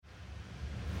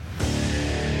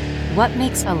What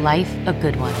makes a life a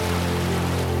good one?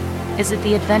 Is it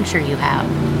the adventure you have?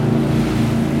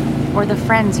 Or the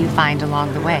friends you find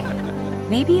along the way?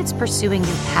 Maybe it's pursuing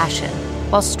your passion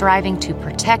while striving to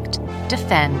protect,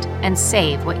 defend, and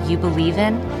save what you believe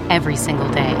in every single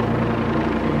day.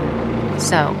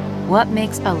 So, what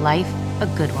makes a life a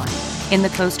good one? In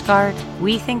the Coast Guard,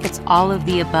 we think it's all of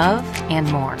the above and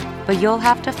more, but you'll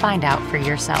have to find out for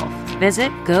yourself.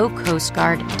 Visit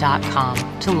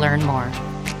gocoastguard.com to learn more.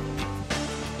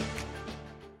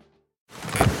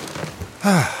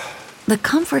 The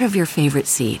comfort of your favorite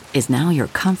seat is now your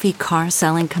comfy car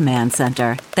selling command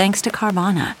center, thanks to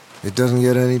Carvana. It doesn't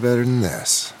get any better than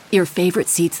this. Your favorite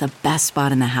seat's the best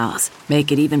spot in the house.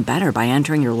 Make it even better by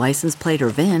entering your license plate or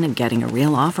VIN and getting a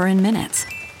real offer in minutes.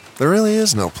 There really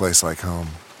is no place like home.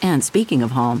 And speaking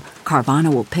of home,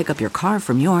 Carvana will pick up your car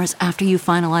from yours after you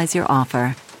finalize your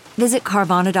offer. Visit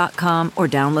Carvana.com or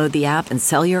download the app and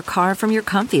sell your car from your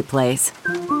comfy place.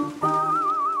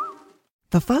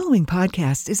 The following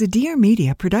podcast is a Dear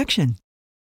Media production.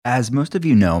 As most of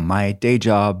you know, my day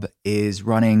job is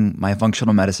running my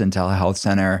functional medicine telehealth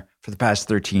center for the past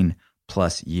 13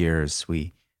 plus years. Our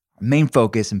main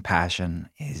focus and passion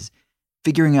is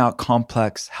figuring out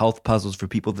complex health puzzles for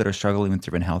people that are struggling with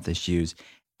different health issues.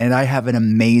 And I have an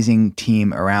amazing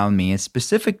team around me, a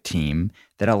specific team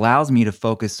that allows me to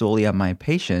focus solely on my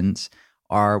patients,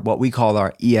 are what we call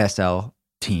our ESL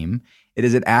team. It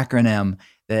is an acronym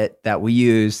that we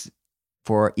use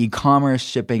for e-commerce,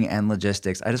 shipping, and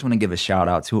logistics. I just want to give a shout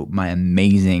out to my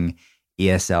amazing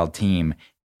ESL team.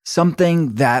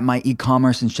 Something that my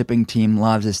e-commerce and shipping team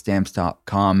loves is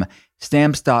Stamps.com.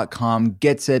 Stamps.com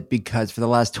gets it because for the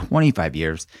last 25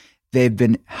 years, they've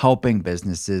been helping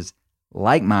businesses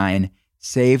like mine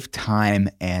save time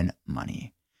and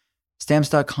money.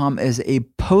 Stamps.com is a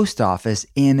post office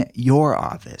in your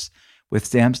office. With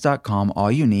Stamps.com,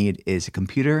 all you need is a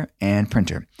computer and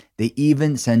printer. They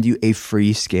even send you a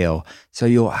free scale, so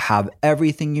you'll have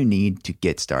everything you need to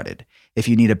get started. If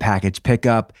you need a package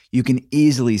pickup, you can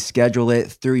easily schedule it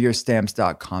through your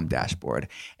Stamps.com dashboard.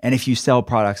 And if you sell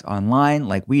products online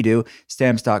like we do,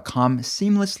 Stamps.com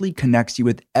seamlessly connects you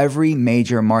with every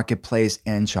major marketplace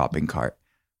and shopping cart.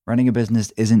 Running a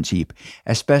business isn't cheap,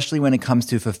 especially when it comes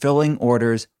to fulfilling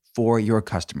orders for your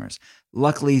customers.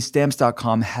 Luckily,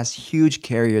 Stamps.com has huge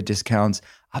carrier discounts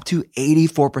up to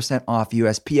 84% off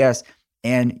USPS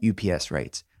and UPS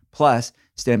rates. Plus,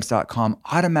 Stamps.com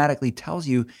automatically tells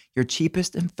you your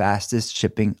cheapest and fastest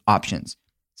shipping options.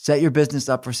 Set your business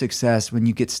up for success when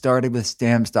you get started with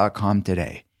Stamps.com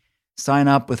today. Sign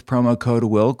up with promo code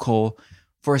WILLCOLE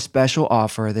for a special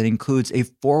offer that includes a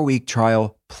 4-week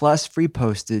trial plus free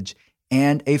postage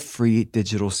and a free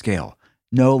digital scale.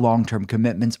 No long-term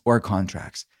commitments or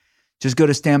contracts. Just go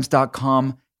to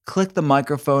Stamps.com, click the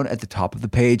microphone at the top of the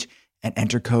page, and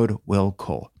enter code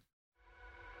WILLCOLE.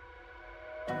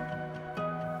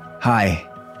 Hi,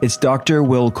 it's Dr.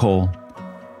 Will Cole.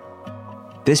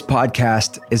 This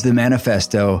podcast is the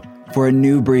manifesto for a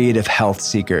new breed of health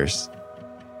seekers.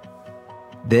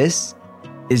 This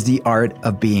is the art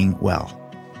of being well.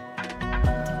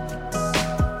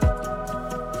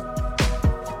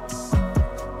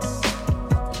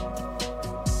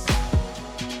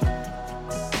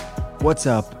 What's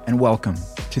up, and welcome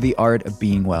to the art of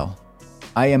being well.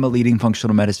 I am a leading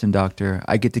functional medicine doctor.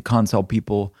 I get to consult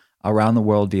people around the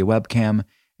world via webcam,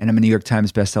 and I'm a New York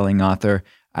Times bestselling author.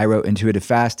 I wrote Intuitive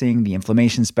Fasting, The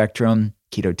Inflammation Spectrum,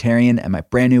 Ketotarian, and my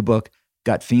brand new book,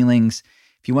 Gut Feelings.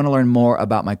 If you want to learn more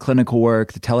about my clinical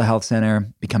work, the telehealth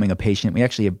center, becoming a patient, we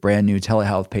actually have brand new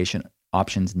telehealth patient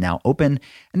options now open,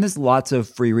 and there's lots of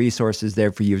free resources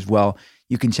there for you as well.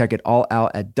 You can check it all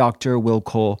out at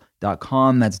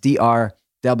drwillcole.com. That's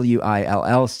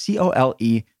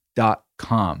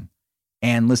drwillcole.com.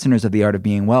 And listeners of The Art of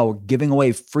Being Well, we're giving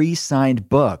away free signed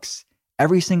books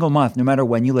every single month, no matter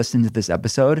when you listen to this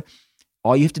episode.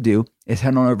 All you have to do is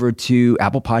head on over to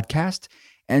Apple Podcast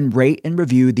and rate and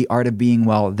review The Art of Being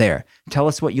Well there. Tell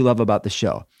us what you love about the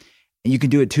show. And you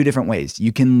can do it 2 different ways.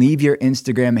 You can leave your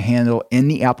Instagram handle in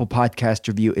the Apple Podcast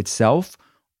review itself,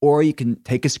 or you can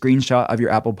take a screenshot of your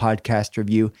Apple Podcast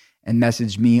review and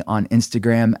message me on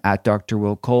Instagram at Dr.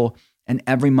 Will Cole. And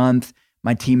every month,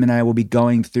 my team and I will be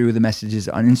going through the messages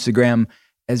on Instagram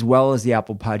as well as the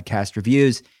Apple Podcast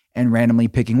reviews and randomly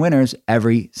picking winners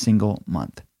every single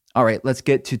month. All right, let's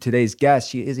get to today's guest.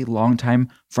 She is a longtime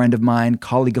friend of mine,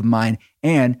 colleague of mine,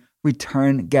 and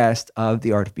return guest of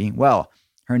The Art of Being Well.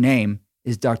 Her name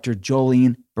is Dr.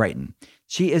 Jolene Brighten.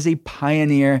 She is a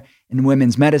pioneer in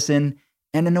women's medicine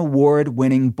and an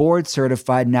award-winning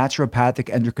board-certified naturopathic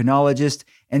endocrinologist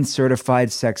and certified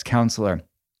sex counselor.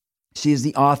 She is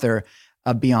the author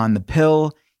of Beyond the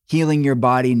Pill, Healing Your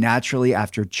Body Naturally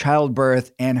After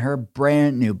Childbirth, and her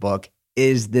brand new book,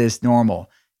 Is This Normal?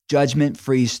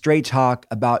 Judgment-free straight talk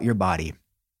about your body.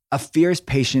 A fierce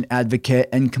patient advocate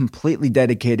and completely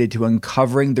dedicated to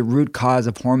uncovering the root cause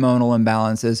of hormonal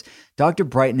imbalances, Dr.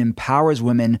 Brighten empowers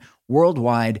women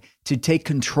worldwide to take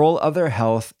control of their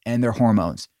health and their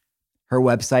hormones. Her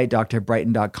website,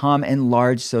 drbrighten.com, and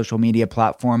large social media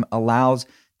platform allows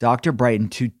Dr. Brighten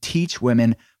to teach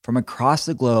women from across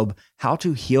the globe how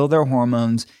to heal their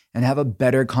hormones and have a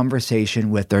better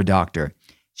conversation with their doctor.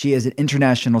 She is an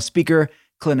international speaker,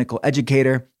 clinical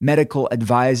educator, medical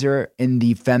advisor in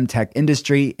the femtech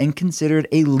industry, and considered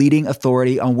a leading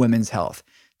authority on women's health.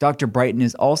 Dr. Brighten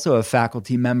is also a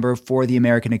faculty member for the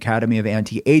American Academy of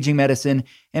Anti-Aging Medicine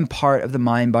and part of the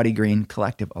Mind Body Green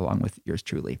Collective, along with yours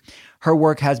truly. Her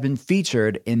work has been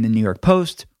featured in the New York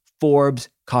Post, Forbes,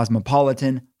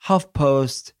 Cosmopolitan,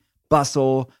 HuffPost,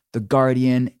 Bustle, The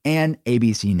Guardian, and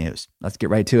ABC News. Let's get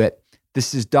right to it.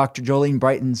 This is Dr. Jolene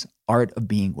Brighten's Art of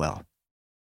Being Well.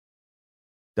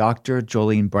 Dr.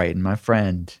 Jolene Brighten, my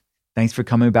friend, thanks for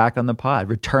coming back on the pod.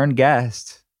 Return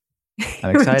guest.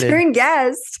 I'm excited. Return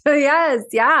guest. Yes.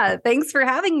 Yeah. Thanks for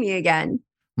having me again.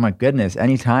 Oh my goodness.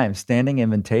 Anytime. Standing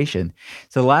invitation.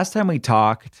 So the last time we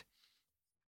talked,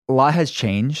 a lot has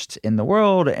changed in the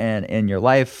world and in your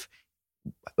life.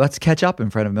 Let's catch up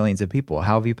in front of millions of people.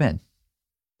 How have you been?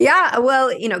 Yeah.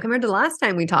 Well, compared to the last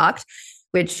time we talked,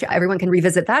 which everyone can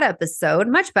revisit that episode,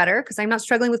 much better because I'm not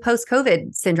struggling with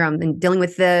post-COVID syndrome and dealing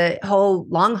with the whole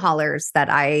long haulers that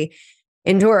I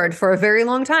endured for a very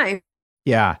long time.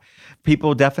 Yeah.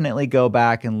 People definitely go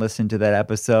back and listen to that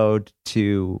episode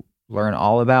to learn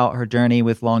all about her journey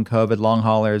with long COVID, long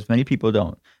haulers. Many people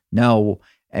don't know.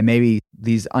 And maybe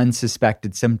these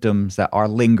unsuspected symptoms that are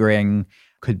lingering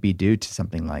could be due to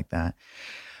something like that.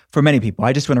 For many people,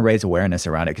 I just want to raise awareness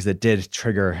around it because it did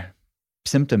trigger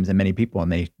symptoms in many people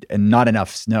and not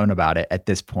enough's known about it at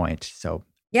this point. So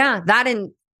yeah, that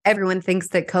and everyone thinks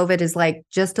that COVID is like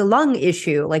just a lung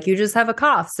issue, like you just have a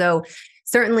cough. So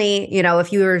certainly,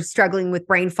 if you are struggling with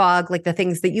brain fog, like the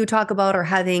things that you talk about, or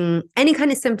having any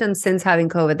kind of symptoms since having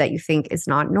COVID that you think is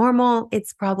not normal,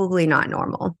 it's probably not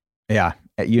normal. Yeah.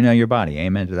 You know your body.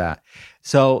 Amen to that.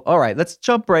 So, all right, let's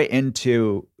jump right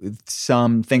into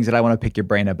some things that I want to pick your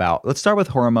brain about. Let's start with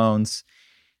hormones.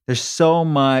 There's so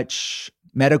much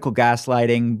medical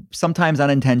gaslighting, sometimes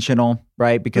unintentional,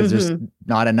 right? Because there's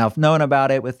not enough known about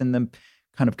it within the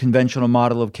kind of conventional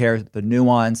model of care, the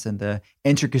nuance and the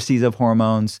intricacies of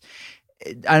hormones.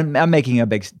 I'm making a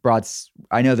big, broad,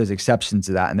 I know there's exceptions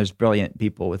to that, and there's brilliant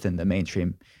people within the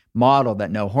mainstream model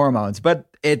that know hormones, but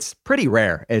it's pretty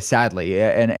rare, sadly.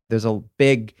 And there's a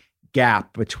big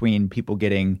gap between people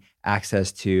getting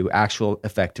access to actual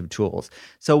effective tools.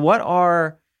 So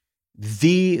let's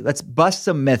bust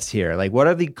some myths here. Like, what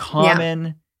are the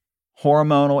common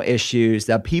hormonal issues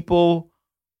that people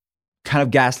kind of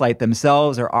gaslight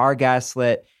themselves or are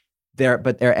gaslit?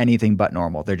 But they're anything but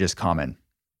normal. They're just common.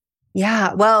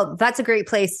 Yeah, well, that's a great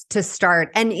place to start.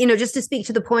 And, just to speak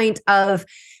to the point of,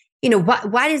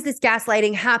 why does this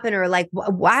gaslighting happen? Or like,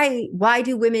 why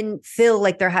do women feel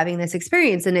like they're having this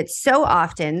experience? And it's so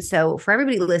often, so for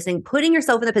everybody listening, putting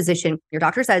yourself in the position, your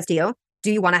doctor says to you,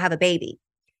 do you want to have a baby?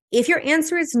 If your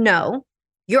answer is no,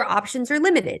 your options are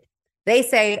limited. They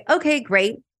say, okay,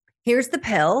 great. Here's the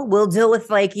pill. We'll deal with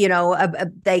like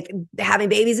having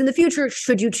babies in the future,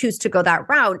 should you choose to go that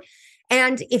route.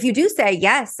 And if you do say,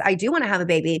 yes, I do want to have a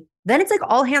baby, then it's like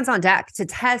all hands on deck to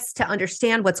test, to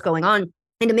understand what's going on,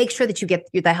 and to make sure that you get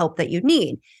the help that you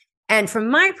need. And from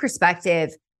my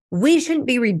perspective, we shouldn't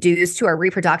be reduced to our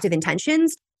reproductive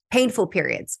intentions, painful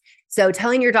periods. So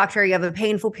telling your doctor you have a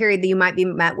painful period that you might be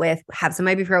met with, have some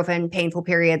ibuprofen, painful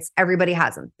periods, everybody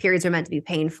has them. Periods are meant to be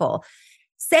painful.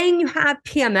 Saying you have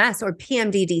PMS or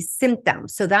PMDD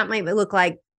symptoms. So that might look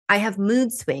like, I have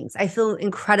mood swings. I feel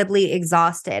incredibly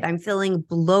exhausted. I'm feeling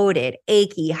bloated,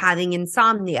 achy, having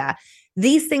insomnia.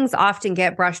 These things often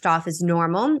get brushed off as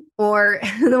normal. Or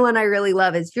the one I really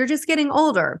love is you're just getting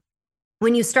older.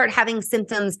 When you start having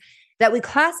symptoms that we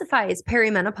classify as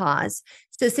perimenopause,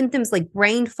 so symptoms like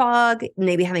brain fog,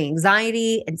 maybe having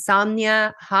anxiety,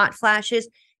 insomnia, hot flashes,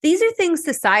 these are things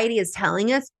society is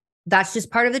telling us that's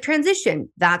just part of the transition.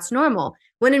 That's normal.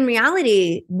 When in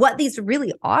reality, what these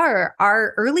really are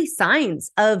early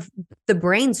signs of the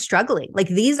brain struggling. Like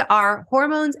these are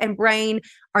hormones and brain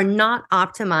are not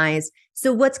optimized.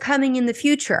 So what's coming in the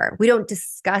future? We don't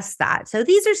discuss that. So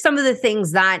these are some of the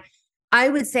things that I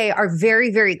would say are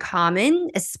very, very common,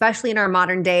 especially in our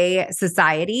modern day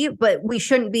society, but we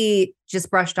shouldn't be just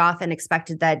brushed off and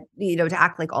expected that, to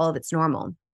act like all of it's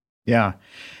normal. Yeah.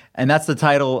 And that's the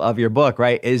title of your book,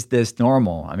 right? Is this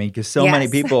normal? I mean, because so many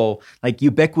people, like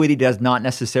ubiquity does not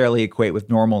necessarily equate with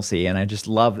normalcy. And I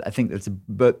think that's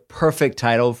a perfect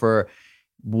title for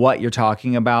what you're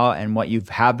talking about and what you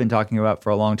have been talking about for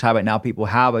a long time. But now people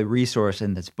have a resource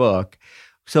in this book.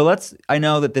 So I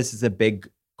know that this is a big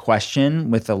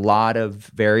question with a lot of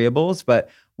variables, but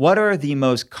what are the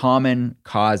most common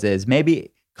causes?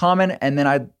 Maybe common, and then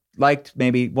I'd like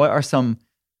maybe what are some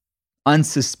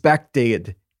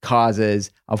unsuspected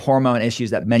causes of hormone issues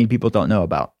that many people don't know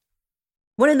about?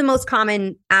 One of the most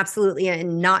common, absolutely,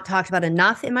 and not talked about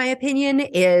enough, in my opinion,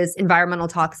 is environmental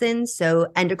toxins. So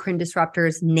endocrine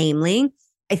disruptors, namely.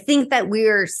 I think that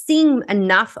we're seeing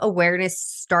enough awareness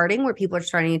starting where people are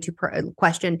starting to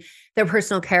question their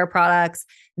personal care products,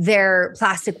 their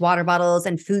plastic water bottles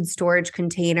and food storage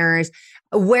containers.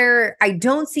 Where I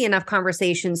don't see enough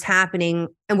conversations happening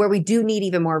and where we do need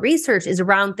even more research is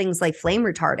around things like flame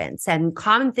retardants and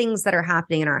common things that are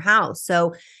happening in our house.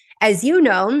 So as you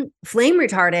know, flame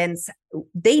retardants,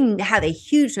 they have a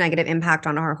huge negative impact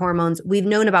on our hormones. We've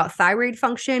known about thyroid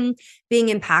function being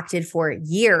impacted for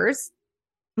years.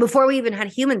 Before we even had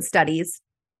human studies,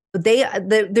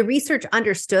 the research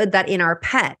understood that in our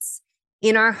pets,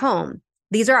 in our home,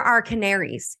 these are our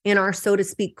canaries in our, so to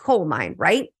speak, coal mine,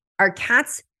 right? Our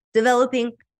cats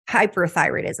developing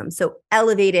hyperthyroidism, so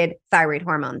elevated thyroid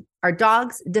hormone. Our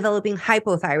dogs developing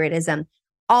hypothyroidism,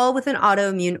 all with an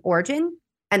autoimmune origin.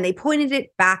 And they pointed it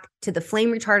back to the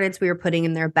flame retardants we were putting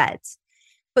in their beds.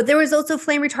 But there was also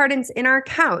flame retardants in our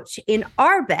couch, in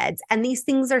our beds, and these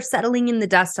things are settling in the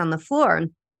dust on the floor.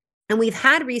 And we've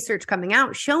had research coming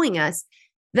out showing us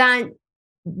that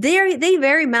they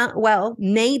very well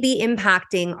may be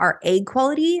impacting our egg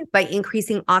quality by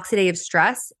increasing oxidative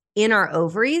stress in our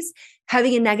ovaries,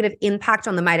 having a negative impact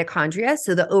on the mitochondria.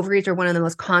 So the ovaries are one of the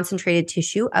most concentrated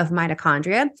tissue of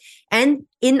mitochondria. And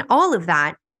in all of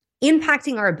that,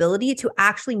 impacting our ability to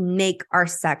actually make our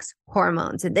sex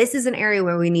hormones. And this is an area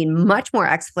where we need much more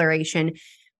exploration,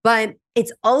 but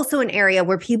it's also an area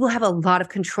where people have a lot of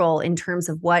control in terms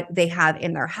of what they have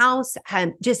in their house.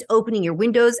 And just opening your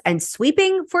windows and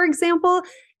sweeping, for example,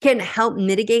 can help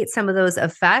mitigate some of those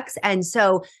effects. And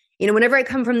so, whenever I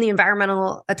come from the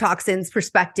environmental toxins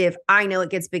perspective, I know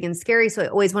it gets big and scary. So I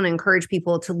always want to encourage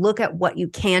people to look at what you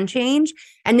can change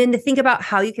and then to think about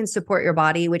how you can support your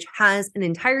body, which has an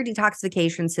entire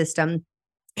detoxification system.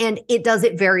 And it does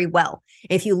it very well.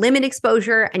 If you limit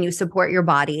exposure and you support your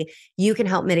body, you can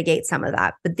help mitigate some of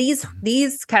that. But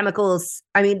these chemicals,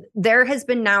 there has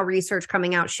been now research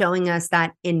coming out showing us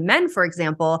that in men, for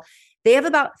example, they have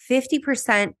about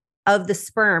 50% of the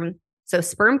sperm. So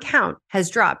sperm count has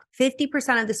dropped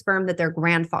 50% of the sperm that their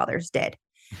grandfathers did.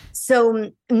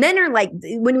 So men are like,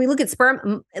 when we look at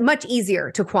sperm, much easier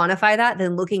to quantify that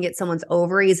than looking at someone's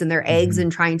ovaries and their eggs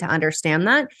and trying to understand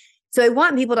that. So I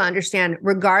want people to understand,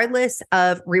 regardless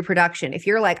of reproduction, if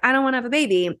you're like, I don't want to have a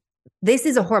baby, this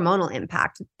is a hormonal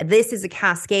impact. This is a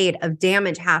cascade of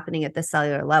damage happening at the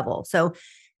cellular level. So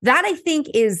that, I think,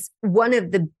 is one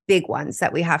of the big ones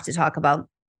that we have to talk about.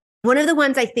 One of the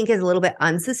ones I think is a little bit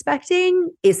unsuspecting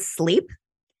is sleep.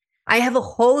 I have a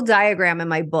whole diagram in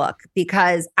my book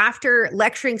because after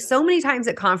lecturing so many times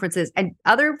at conferences, and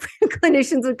other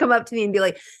clinicians would come up to me and be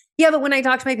like, yeah, but when I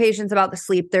talk to my patients about the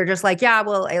sleep, they're just like, yeah,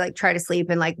 well, I try to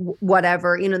sleep and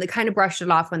whatever, they kind of brush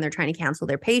it off when they're trying to cancel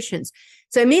their patients.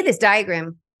 So I made this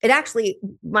diagram.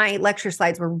 My lecture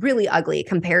slides were really ugly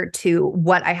compared to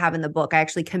what I have in the book. I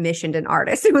actually commissioned an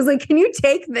artist. It was like, can you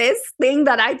take this thing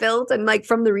that I built and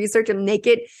from the research and make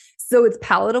it so it's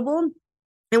palatable?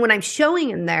 And what I'm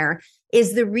showing in there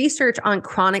is the research on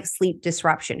chronic sleep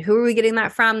disruption. Who are we getting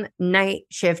that from? Night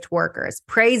shift workers.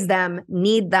 Praise them,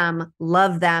 need them,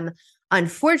 love them.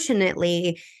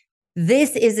 Unfortunately,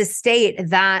 this is a state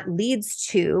that leads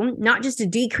to not just a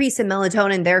decrease in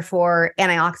melatonin, therefore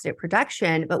antioxidant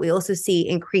production, but we also see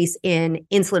increase in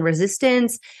insulin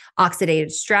resistance,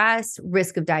 oxidative stress,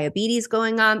 risk of diabetes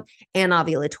going up,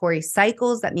 anovulatory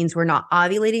cycles. That means we're not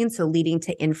ovulating, so leading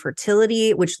to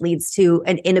infertility, which leads to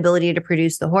an inability to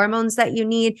produce the hormones that you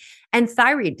need, and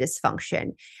thyroid dysfunction.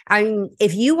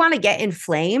 If you want to get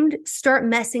inflamed, start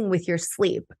messing with your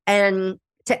sleep. And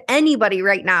to anybody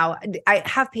right now, I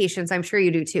have patients, I'm sure you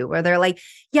do too, where they're like,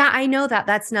 yeah, I know that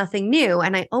that's nothing new.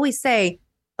 And I always say,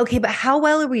 okay, but how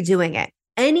well are we doing it?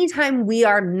 Anytime we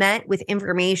are met with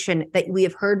information that we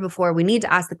have heard before, we need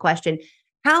to ask the question,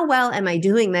 how well am I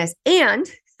doing this? And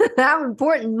how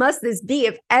important must this be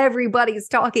if everybody's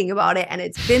talking about it and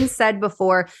it's been said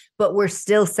before, but we're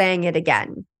still saying it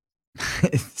again?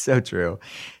 It's so true.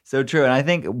 So true. And I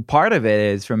think part of it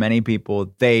is for many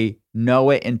people, they know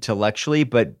it intellectually,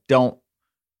 but don't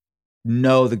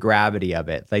know the gravity of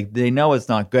it. Like they know it's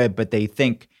not good, but they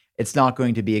think it's not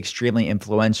going to be extremely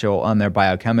influential on their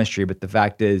biochemistry. But the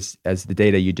fact is, as the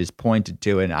data you just pointed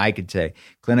to, and I could say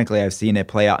clinically, I've seen it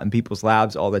play out in people's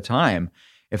labs all the time.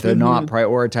 If they're not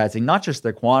prioritizing not just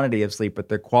their quantity of sleep, but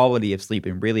their quality of sleep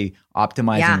and really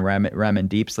optimizing REM and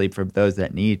deep sleep for those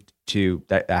that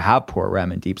that have poor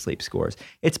REM and deep sleep scores,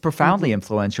 it's profoundly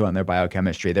influential on their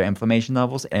biochemistry, their inflammation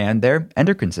levels, and their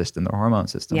endocrine system, their hormone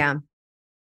system. Yeah.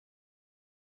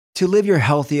 To live your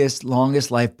healthiest,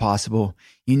 longest life possible,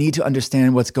 you need to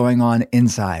understand what's going on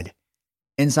inside.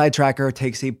 Inside Tracker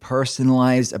takes a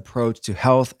personalized approach to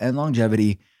health and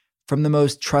longevity from the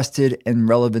most trusted and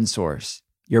relevant source,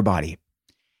 your body.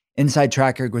 Inside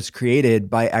Tracker was created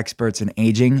by experts in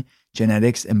aging,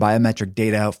 genetics, and biometric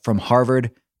data from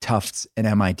Harvard, Tufts, and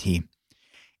MIT.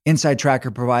 Inside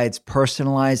Tracker provides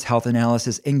personalized health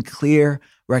analysis and clear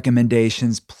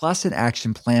recommendations, plus an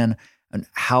action plan on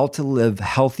how to live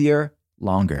healthier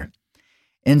longer.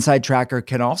 Inside Tracker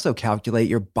can also calculate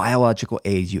your biological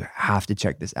age. You have to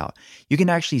check this out. You can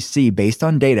actually see, based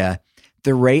on data,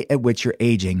 the rate at which you're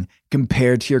aging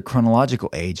compared to your chronological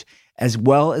age, as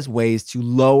well as ways to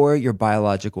lower your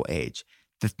biological age.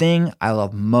 The thing I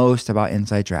love most about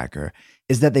Inside Tracker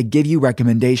is that they give you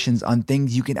recommendations on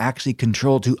things you can actually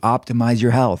control to optimize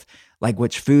your health, like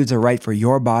which foods are right for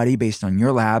your body based on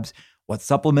your labs, what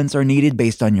supplements are needed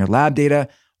based on your lab data,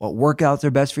 what workouts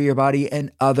are best for your body, and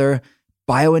other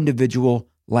bio-individual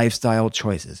lifestyle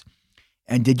choices.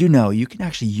 And did you know you can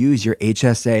actually use your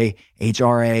HSA,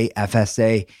 HRA,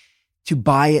 FSA to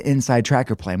buy an Inside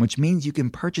Tracker plan, which means you can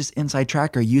purchase Inside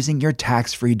Tracker using your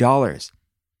tax-free dollars.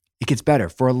 It gets better.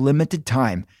 For a limited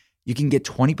time, you can get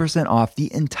 20% off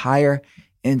the entire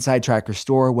Inside Tracker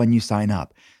store when you sign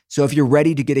up. So if you're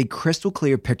ready to get a crystal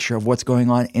clear picture of what's going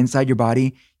on inside your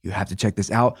body, you have to check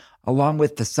this out, along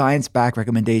with the science-backed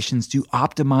recommendations to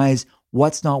optimize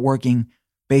what's not working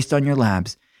based on your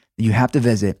labs. You have to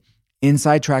visit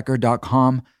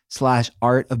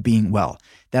insidetracker.com/artofbeingwell.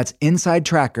 That's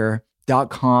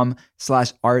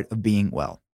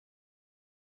insidetracker.com/artofbeingwell.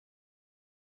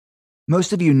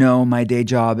 Most of you know my day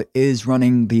job is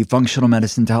running the Functional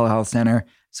Medicine Telehealth Center.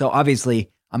 So obviously,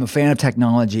 I'm a fan of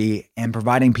technology and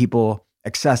providing people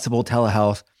accessible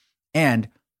telehealth. And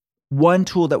one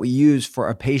tool that we use for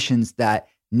our patients that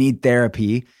need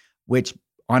therapy, which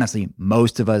honestly,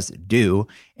 most of us do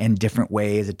in different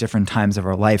ways at different times of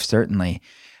our life, certainly.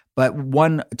 But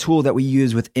one tool that we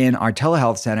use within our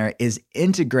telehealth center is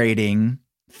integrating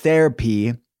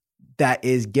therapy that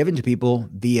is given to people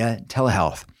via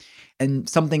telehealth. And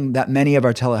something that many of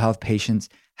our telehealth patients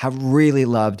have really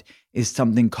loved is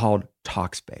something called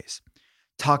Talkspace.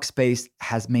 Talkspace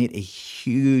has made a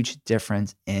huge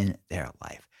difference in their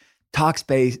life.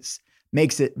 Talkspace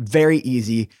makes it very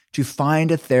easy to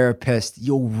find a therapist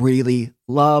you'll really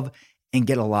love and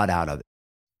get a lot out of it.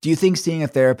 Do you think seeing a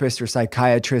therapist or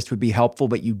psychiatrist would be helpful,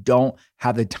 but you don't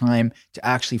have the time to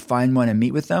actually find one and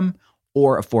meet with them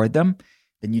or afford them?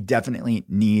 Then you definitely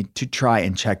need to try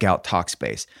and check out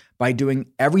Talkspace. By doing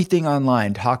everything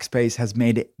online, Talkspace has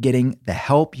made it getting the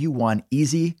help you want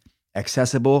easy,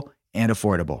 accessible, and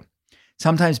affordable.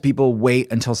 Sometimes people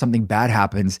wait until something bad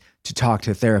happens to talk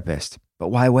to a therapist, but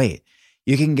why wait?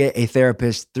 You can get a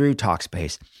therapist through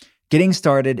Talkspace. Getting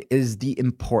started is the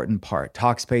important part.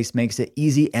 Talkspace makes it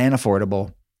easy and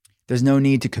affordable. There's no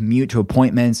need to commute to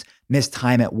appointments, miss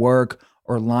time at work,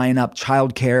 or line up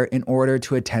childcare in order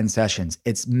to attend sessions.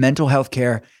 It's mental health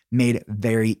care made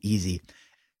very easy.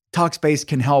 Talkspace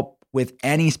can help with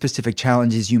any specific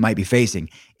challenges you might be facing.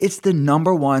 It's the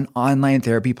 #1 online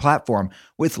therapy platform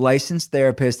with licensed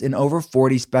therapists in over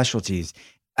 40 specialties.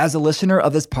 As a listener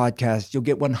of this podcast, you'll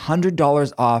get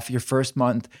 $100 off your first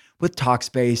month with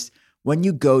Talkspace when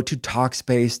you go to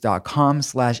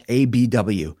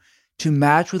Talkspace.com/ABW. To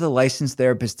match with a licensed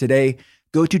therapist today,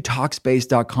 go to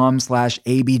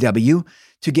Talkspace.com/ABW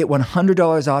to get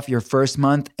 $100 off your first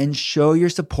month and show your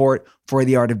support for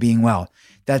the art of being well.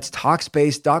 That's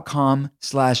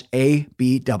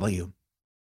Talkspace.com/ABW.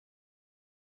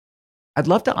 I'd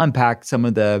love to unpack some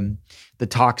of the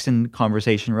toxin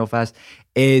conversation real fast.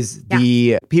 Is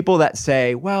the people that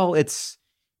say, well,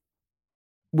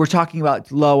 we're talking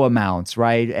about low amounts,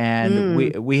 right? And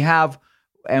we have,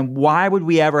 and why would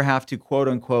we ever have to quote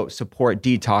unquote support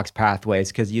detox pathways?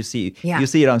 Because you see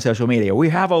it on social media. We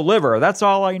have a liver. That's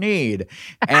all I need.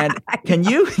 And can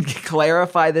you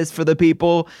clarify this for the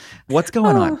people? What's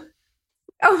going on?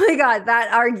 Oh my God,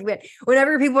 that argument.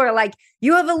 Whenever people are like,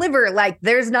 you have a liver, like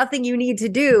there's nothing you need to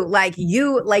do. Like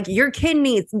your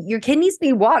kidneys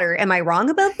need water. Am I wrong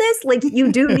about this? Like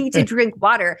you do need to drink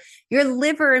water. Your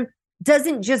liver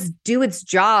doesn't just do its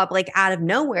job like out of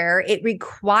nowhere. It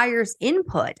requires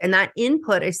input. And that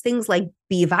input is things like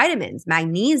B vitamins,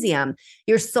 magnesium,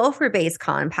 your sulfur-based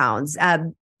compounds,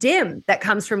 DIM that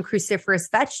comes from cruciferous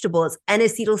vegetables,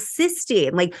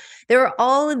 N-acetylcysteine. Like there are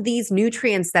all of these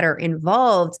nutrients that are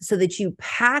involved so that you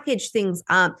package things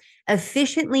up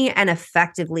efficiently and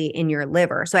effectively in your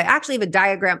liver. So I actually have a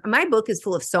diagram. My book is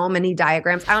full of so many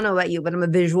diagrams. I don't know about you, but I'm a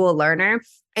visual learner.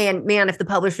 And man, if the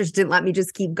publishers didn't let me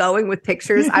just keep going with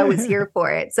pictures, I was here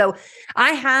for it. So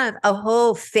I have a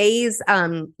whole phase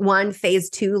 1, phase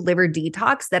 2 liver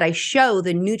detox that I show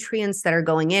the nutrients that are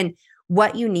going in,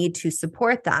 what you need to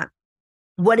support that.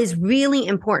 What is really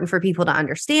important for people to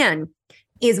understand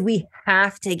is we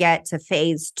have to get to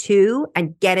phase 2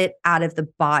 and get it out of the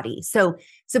body. So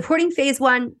supporting phase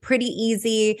 1, pretty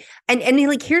easy. And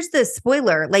like, here's the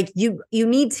spoiler, like you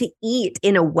need to eat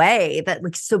in a way that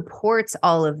like supports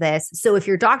all of this. So if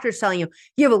your doctor's telling you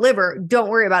you have a liver, don't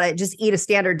worry about it. Just eat a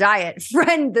standard diet.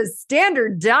 Friend, the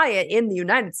standard diet in the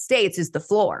United States is the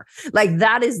floor. Like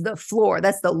that is the floor.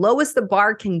 That's the lowest the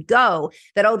bar can go,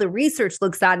 that all the research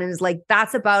looks at and is like,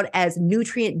 that's about as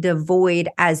nutrient devoid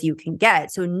as you can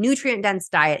get. So nutrient dense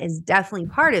diet is definitely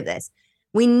part of this.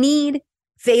 We need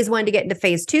phase 1 to get into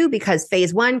phase 2 because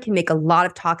phase 1 can make a lot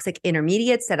of toxic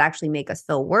intermediates that actually make us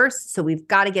feel worse. So we've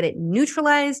got to get it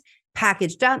neutralized,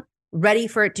 packaged up, ready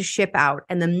for it to ship out.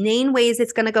 And the main ways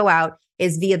it's going to go out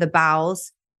is via the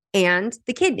bowels and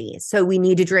the kidneys. So we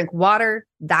need to drink water.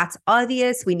 That's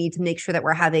obvious. We need to make sure that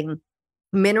we're having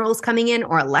minerals coming in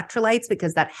or electrolytes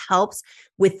because that helps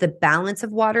with the balance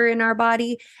of water in our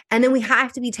body. And then we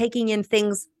have to be taking in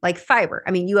things like fiber.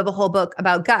 I mean, you have a whole book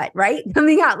about gut, right?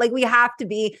 Coming out, like we have to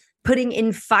be putting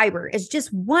in fiber. It's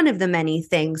just one of the many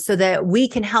things so that we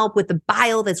can help with the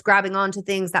bile that's grabbing onto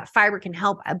things. That fiber can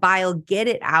help a bile get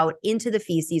it out into the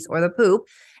feces or the poop,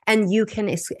 and you can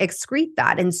excrete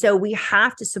that. And so we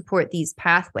have to support these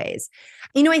pathways.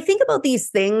 You know, I think about these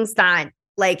things that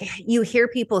like you hear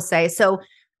people say, so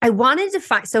I wanted to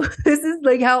find, so this is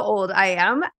like how old I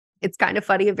am. It's kind of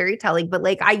funny and very telling, but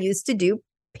like I used to do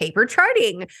paper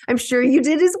charting. I'm sure you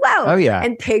did as well. Oh yeah.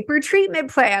 And paper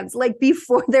treatment plans, like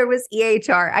before there was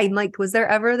EHR. I'm like, was there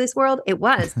ever this world? It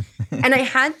was. And I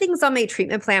had things on my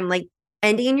treatment plan, like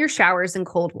ending in your showers in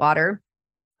cold water,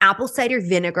 apple cider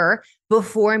vinegar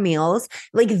before meals,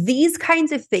 like these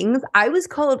kinds of things. I was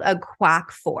called a quack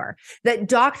for, that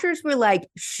doctors were like,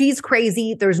 she's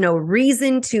crazy. There's no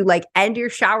reason to like end your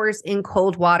showers in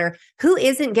cold water. Who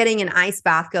isn't getting an ice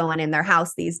bath going in their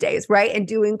house these days, right? And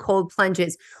doing cold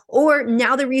plunges. Or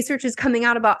now the research is coming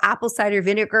out about apple cider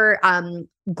vinegar.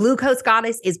 Glucose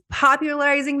Goddess is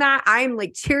popularizing that. I'm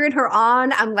like cheering her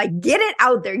on. I'm like, get it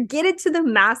out there, get it to the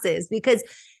masses, because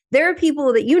there are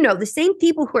people that, you know, the same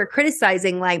people who are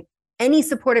criticizing like any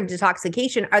supportive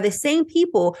detoxification are the same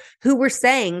people who were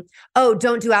saying, oh,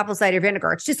 don't do apple cider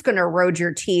vinegar. It's just going to erode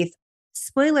your teeth.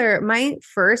 Spoiler, my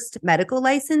first medical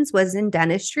license was in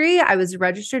dentistry. I was a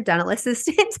registered dental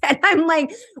assistant. And I'm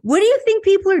like, what do you think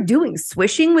people are doing?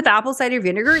 Swishing with apple cider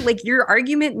vinegar? Like your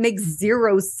argument makes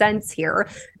zero sense here.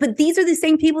 But these are the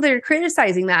same people that are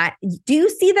criticizing that. Do you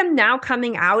see them now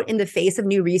coming out in the face of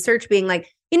new research being like,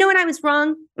 you know what, I was wrong.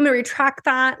 I'm going to retract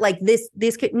that. Like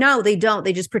this could, no, they don't.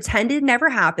 They just pretend it never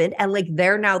happened. And like,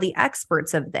 they're now the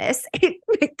experts of this.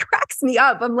 It cracks me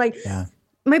up. I'm like, yeah.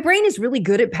 My brain is really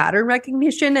good at pattern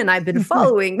recognition and I've been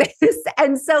following this.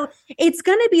 And so it's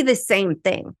going to be the same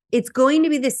thing. It's going to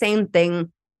be the same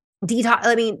thing. Detox.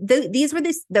 I mean, these were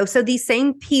this though. So these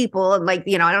same people, like,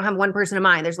 you know, I don't have one person in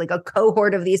mind. There's like a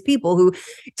cohort of these people who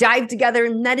dive together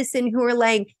in medicine who are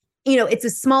like, you know, it's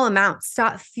a small amount.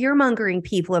 Stop fear-mongering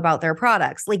people about their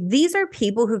products. Like these are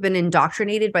people who've been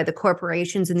indoctrinated by the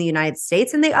corporations in the United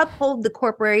States, and they uphold the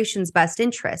corporation's best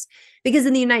interest. Because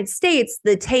in the United States,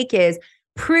 the take is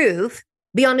prove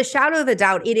beyond a shadow of a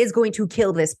doubt it is going to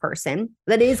kill this person,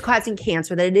 that it is causing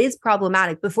cancer, that it is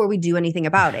problematic before we do anything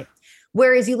about it.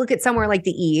 Whereas you look at somewhere like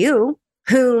the EU,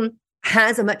 who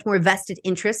has a much more vested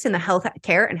interest in the health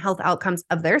care and health outcomes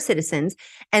of their citizens.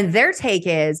 And their take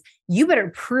is, you better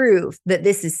prove that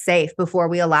this is safe before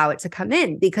we allow it to come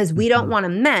in, because we don't want to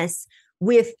mess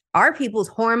with our people's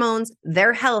hormones,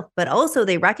 their health, but also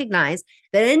they recognize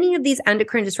that any of these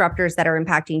endocrine disruptors that are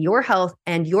impacting your health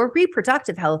and your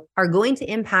reproductive health are going to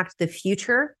impact the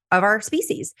future of our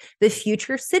species, the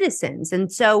future citizens.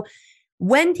 And so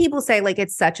when people say like,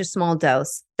 it's such a small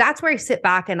dose, that's where I sit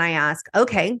back and I ask,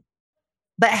 okay,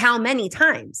 But how many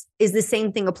times is the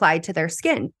same thing applied to their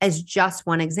skin, as just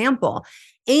one example?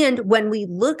 And when we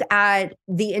look at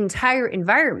the entire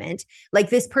environment, like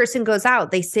this person goes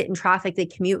out, they sit in traffic, they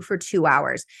commute for 2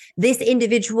 hours. This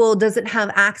individual doesn't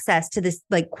have access to this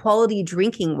like quality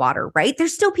drinking water, right?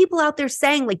 There's still people out there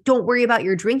saying like, don't worry about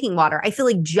your drinking water. I feel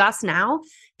like just now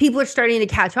people are starting to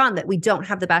catch on that we don't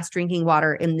have the best drinking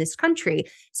water in this country.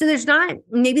 So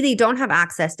maybe they don't have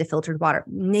access to filtered water.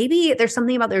 Maybe there's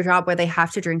something about their job where they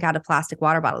have to drink out of plastic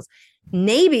water bottles.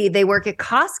 Maybe they work at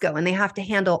Costco and they have to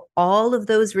handle all of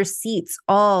those receipts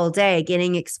all day,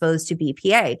 getting exposed to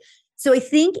BPA. So I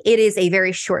think it is a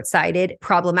very short-sighted,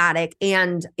 problematic,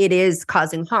 and it is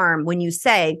causing harm when you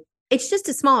say it's just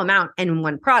a small amount in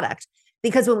one product.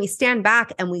 Because when we stand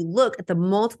back and we look at the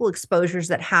multiple exposures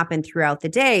that happen throughout the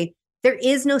day, there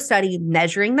is no study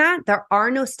measuring that. There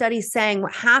are no studies saying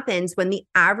what happens when the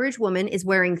average woman is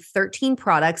wearing 13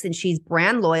 products and she's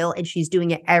brand loyal and she's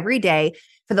doing it every day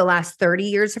for the last 30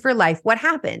 years of her life. What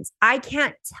happens? I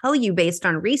can't tell you based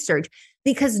on research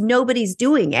because nobody's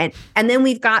doing it. And then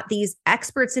we've got these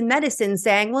experts in medicine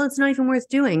saying, well, it's not even worth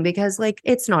doing because like,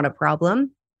 it's not a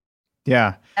problem.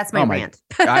 Yeah. That's my rant.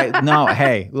 No,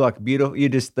 hey, look, beautiful. You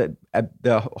just, the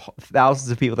thousands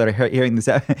of people that are hearing this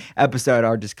episode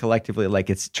are just collectively like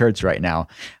it's church right now.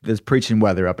 There's preaching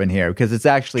weather up in here because it's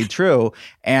actually true.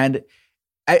 And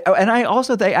I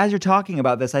also think, as you're talking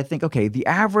about this, I think, okay, the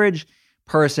average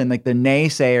person, like the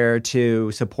naysayer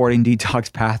to supporting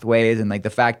detox pathways and like the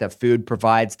fact that food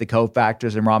provides the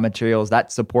cofactors and raw materials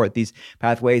that support these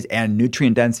pathways and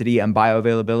nutrient density and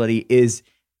bioavailability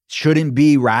shouldn't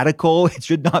be radical. It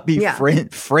should not be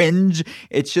fringe.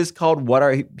 It's just called what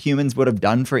our humans would have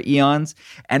done for eons.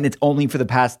 And it's only for the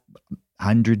past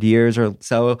 100 years or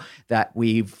so that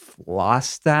we've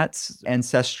lost that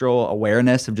ancestral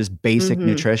awareness of just basic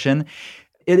nutrition.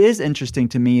 It is interesting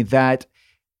to me that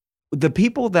the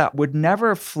people that would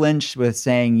never flinch with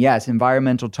saying, yes,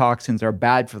 environmental toxins are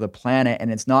bad for the planet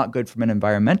and it's not good from an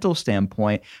environmental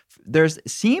standpoint, there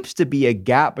seems to be a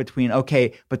gap between,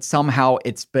 okay, but somehow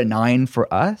it's benign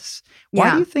for us.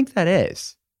 Why do you think that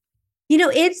is? You know,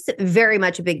 it's very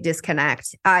much a big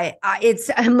disconnect. I'm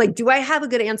like, do I have a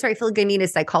good answer? I feel like I need a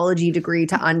psychology degree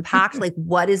to unpack, like,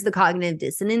 what is the cognitive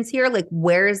dissonance here? Like,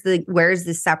 where is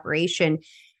the separation?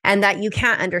 And that you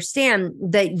can't understand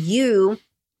that you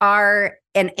are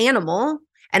an animal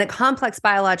and a complex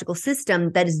biological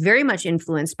system that is very much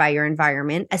influenced by your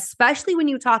environment, especially when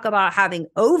you talk about having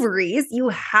ovaries. You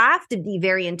have to be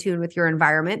very in tune with your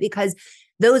environment because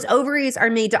those ovaries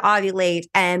are made to ovulate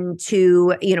and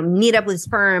to, meet up with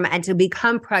sperm and to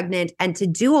become pregnant and to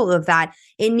do all of that.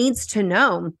 It needs to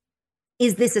know,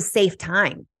 is this a safe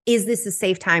time? Is this a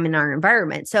safe time in our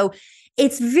environment? So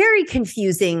it's very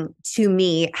confusing to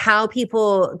me how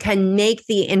people can make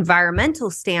the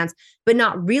environmental stance, but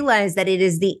not realize that it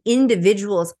is the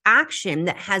individual's action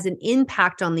that has an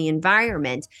impact on the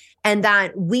environment and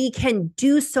that we can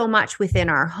do so much within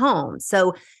our home.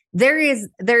 So there is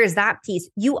that piece.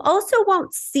 You also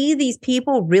won't see these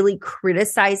people really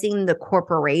criticizing the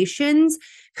corporations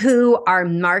who are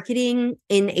marketing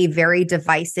in a very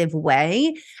divisive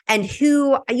way, and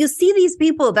who you see these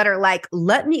people that are like,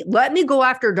 let me go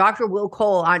after Dr. Will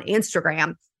Cole on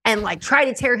Instagram and like try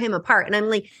to tear him apart. And I'm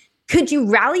like, could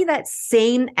you rally that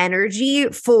same energy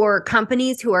for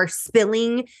companies who are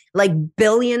spilling like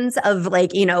billions of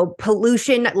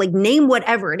pollution, like name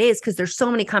whatever it is, because there's so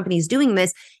many companies doing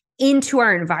this, into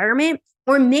our environment?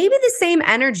 Or maybe the same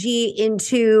energy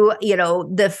into,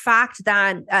 the fact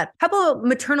that a couple of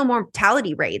maternal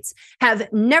mortality rates have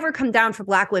never come down for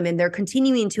Black women. They're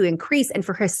continuing to increase. And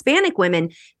for Hispanic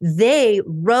women, they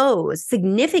rose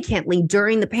significantly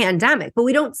during the pandemic. But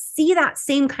we don't see that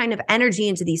same kind of energy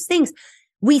into these things.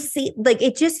 We see,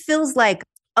 it just feels like,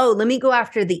 oh, let me go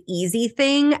after the easy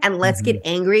thing and let's get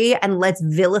angry and let's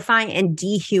vilify and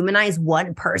dehumanize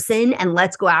one person and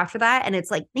let's go after that. And it's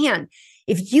like, man,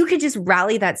 if you could just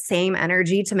rally that same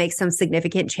energy to make some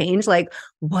significant change, like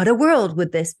what a world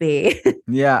would this be?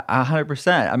 Yeah,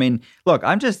 100%. I mean, look,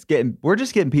 we're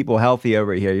just getting people healthy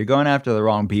over here. You're going after the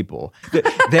wrong people.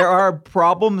 There are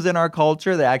problems in our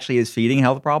culture that actually is feeding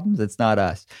health problems. It's not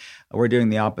us. We're doing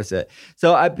the opposite.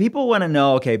 So people want to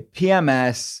know, okay,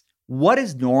 PMS, what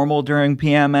is normal during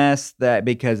PMS?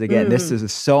 Because again, this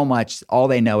is so much, all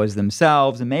they know is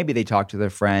themselves, and maybe they talk to their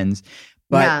friends,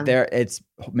 but it's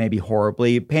maybe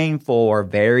horribly painful or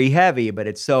very heavy, but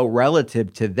it's so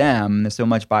relative to them. There's so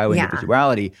much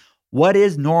bioindividuality. What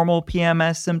is normal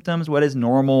PMS symptoms? What is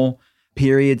normal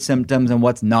period symptoms, and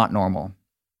what's not normal?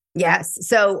 Yes.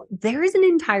 So there is an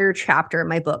entire chapter in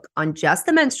my book on just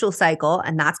the menstrual cycle,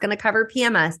 and that's going to cover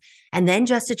PMS, and then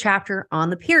just a chapter on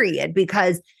the period,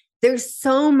 because there's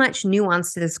so much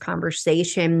nuance to this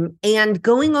conversation and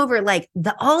going over like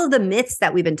all of the myths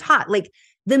that we've been taught, like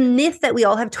the myth that we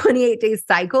all have 28-day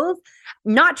cycles,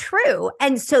 not true.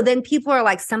 And so then people are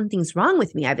like, something's wrong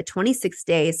with me. I have a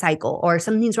 26-day cycle, or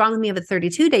something's wrong with me. I have a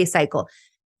 32-day cycle.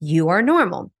 You are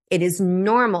normal. It is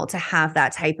normal to have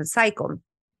that type of cycle.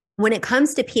 When it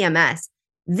comes to PMS,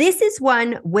 this is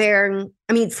one where,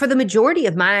 I mean, for the majority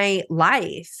of my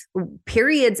life,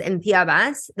 periods and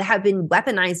PMS have been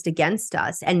weaponized against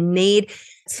us and made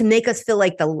to make us feel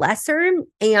like the lesser.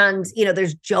 And,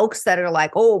 there's jokes that are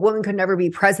like, oh, a woman could never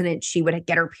be president. She would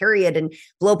get her period and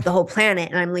blow up the whole planet.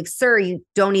 And I'm like, sir, you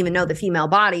don't even know the female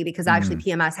body, because actually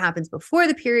PMS happens before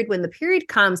the period. When the period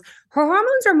comes, her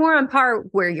hormones are more on par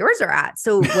where yours are at.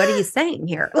 So what are you saying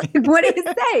here? Like, what are you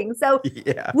saying? So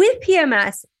with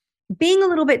PMS, being a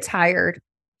little bit tired,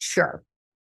 sure.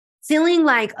 Feeling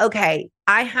like, okay,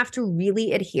 I have to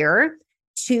really adhere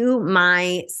to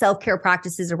my self-care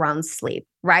practices around sleep,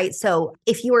 right? So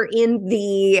if you are in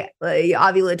the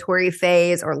ovulatory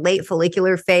phase or late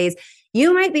follicular phase,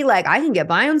 you might be like, I can get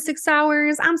by on 6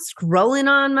 hours. I'm scrolling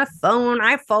on my phone.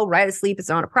 I fall right asleep. It's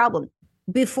not a problem.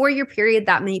 Before your period,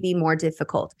 that may be more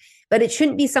difficult, but it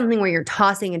shouldn't be something where you're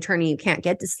tossing and turning. You can't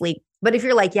get to sleep. But if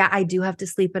you're like, yeah, I do have to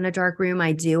sleep in a dark room,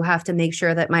 I do have to make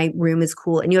sure that my room is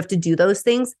cool, and you have to do those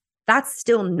things, that's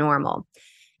still normal.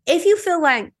 If you feel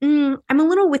like, I'm a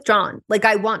little withdrawn, like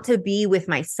I want to be with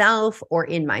myself or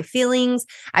in my feelings,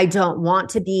 I don't want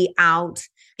to be out,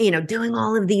 doing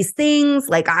all of these things.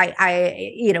 Like I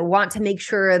want to make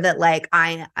sure that like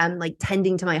I'm like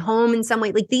tending to my home in some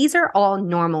way. Like these are all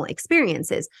normal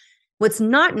experiences. What's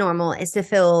not normal is to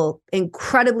feel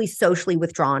incredibly socially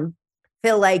withdrawn,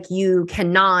 feel like you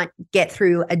cannot get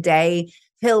through a day,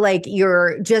 feel like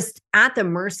you're just at the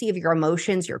mercy of your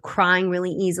emotions, you're crying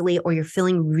really easily, or you're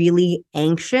feeling really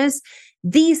anxious.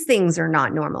 These things are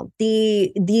not normal.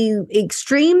 The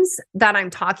extremes that I'm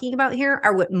talking about here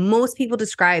are what most people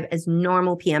describe as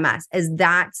normal PMS, as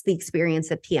that's the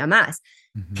experience of PMS.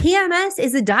 Mm-hmm. PMS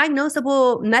is a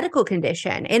diagnosable medical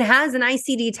condition. It has an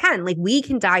ICD-10. Like we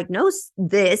can diagnose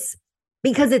this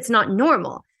because it's not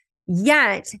normal.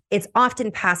 Yet it's often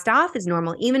passed off as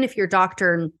normal. Even if your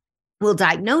doctor will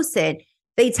diagnose it,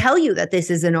 they tell you that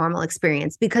this is a normal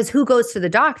experience, because who goes to the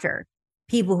doctor?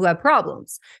 People who have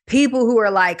problems, people who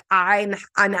are like, I'm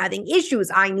having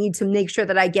issues. I need to make sure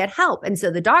that I get help. And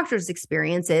so the doctor's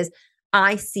experience is,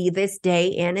 I see this day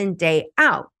in and day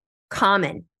out.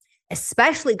 Common,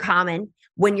 especially common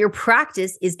when your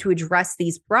practice is to address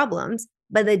these problems,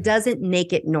 but it doesn't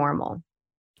make it normal.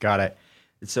 Got it.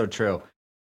 It's so true.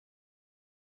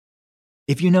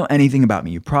 If you know anything about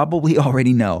me, you probably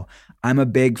already know I'm a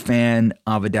big fan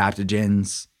of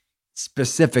adaptogens,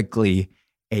 specifically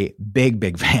a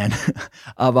big fan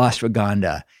of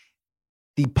ashwagandha.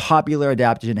 The popular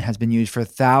adaptogen has been used for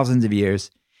thousands of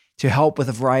years to help with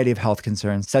a variety of health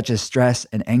concerns, such as stress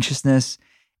and anxiousness,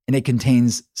 and it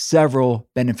contains several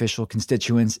beneficial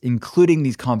constituents, including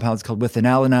these compounds called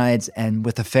withanolinides and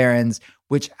withaferins,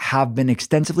 which have been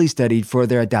extensively studied for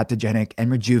their adaptogenic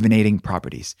and rejuvenating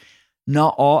properties.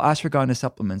 Not all ashwagandha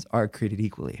supplements are created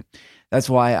equally. That's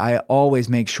why I always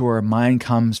make sure mine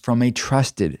comes from a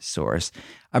trusted source.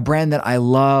 A brand that I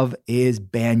love is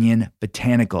Banyan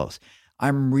Botanicals.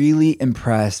 I'm really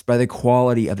impressed by the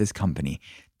quality of this company.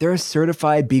 They're a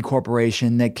certified B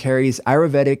Corporation that carries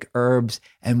Ayurvedic herbs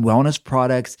and wellness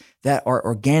products that are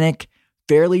organic,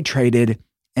 fairly traded,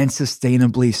 and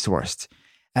sustainably sourced.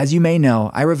 As you may know,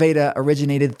 Ayurveda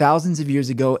originated thousands of years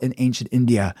ago in ancient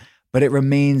India, but it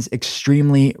remains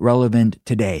extremely relevant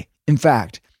today. In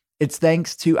fact, it's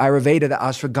thanks to Ayurveda that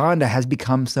ashwagandha has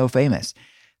become so famous.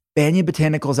 Banyan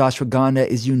Botanicals ashwagandha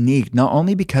is unique not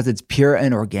only because it's pure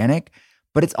and organic,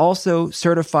 but it's also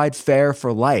certified fair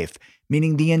for life,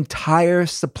 meaning the entire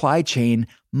supply chain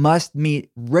must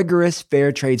meet rigorous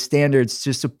fair trade standards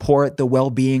to support the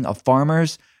well-being of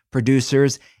farmers,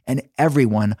 producers, and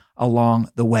everyone along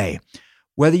the way.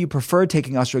 Whether you prefer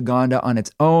taking ashwagandha on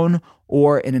its own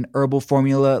or in an herbal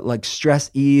formula like Stress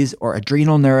Ease or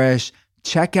Adrenal Nourish,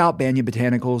 check out Banyan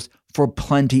Botanicals for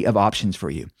plenty of options for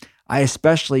you. I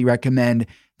especially recommend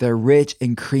their rich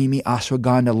and creamy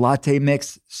ashwagandha latte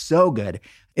mix. So good.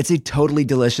 It's a totally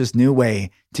delicious new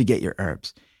way to get your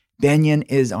herbs. Banyan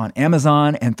is on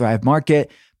Amazon and Thrive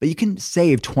Market, but you can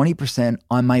save 20%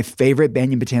 on my favorite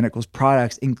Banyan Botanicals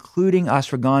products, including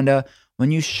ashwagandha,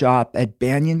 when you shop at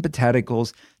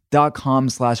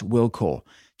banyanbotanicals.com/willcole.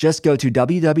 Just go to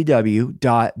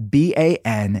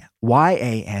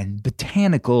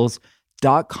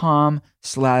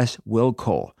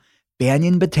www.banyanbotanicals.com/willcole.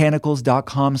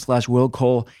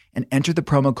 banyanbotanicals.com/willcole and enter the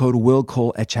promo code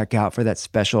willcole at checkout for that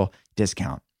special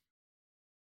discount.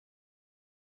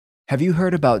 Have you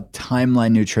heard about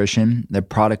Timeline Nutrition, the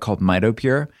product called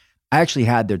MitoPure? I actually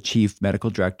had their chief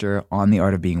medical director on The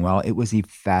Art of Being Well. It was a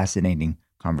fascinating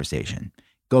conversation.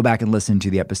 Go back and listen to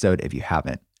the episode if you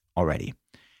haven't already.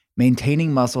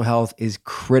 Maintaining muscle health is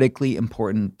critically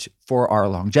important for our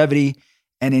longevity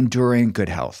and enduring good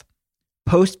health.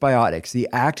 Postbiotics, the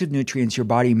active nutrients your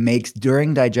body makes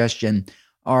during digestion,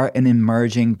 are an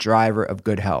emerging driver of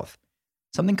good health.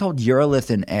 Something called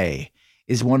urolithin A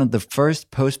is one of the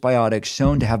first postbiotics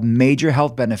shown to have major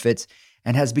health benefits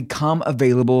and has become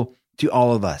available to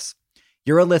all of us.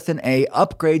 Urolithin A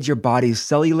upgrades your body's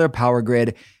cellular power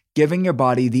grid, giving your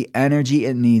body the energy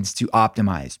it needs to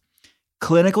optimize.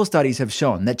 Clinical studies have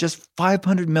shown that just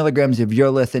 500 milligrams of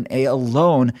urolithin A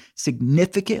alone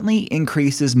significantly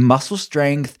increases muscle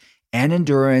strength and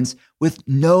endurance with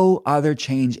no other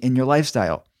change in your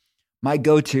lifestyle. My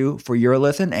go-to for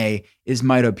urolithin A is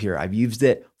MitoPure. I've used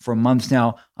it for months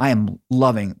now. I am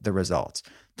loving the results.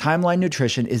 Timeline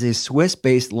Nutrition is a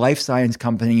Swiss-based life science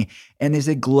company and is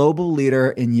a global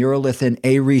leader in urolithin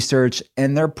A research,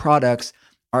 and their products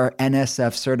are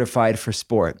NSF certified for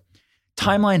sport.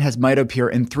 Timeline has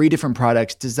MitoPure in 3 different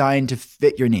products designed to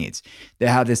fit your needs. They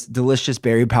have this delicious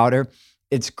berry powder.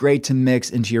 It's great to mix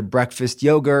into your breakfast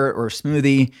yogurt or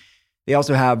smoothie. They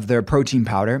also have their protein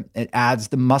powder. It adds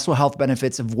the muscle health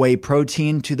benefits of whey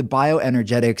protein to the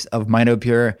bioenergetics of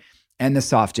MitoPure, and the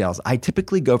soft gels. I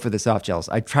typically go for the soft gels.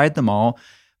 I've tried them all,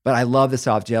 but I love the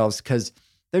soft gels because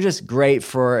they're just great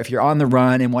for if you're on the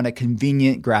run and want a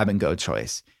convenient grab and go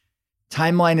choice.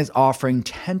 Timeline is offering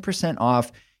 10%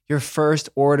 off your first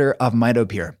order of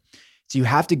MitoPure. So you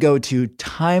have to go to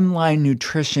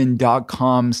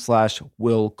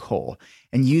timelinenutrition.com/willcole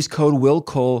and use code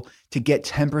willcole to get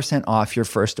 10% off your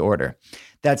first order.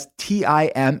 That's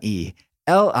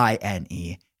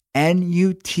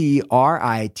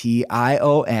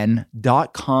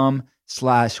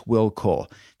timelinenutrition.com/willcole.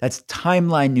 That's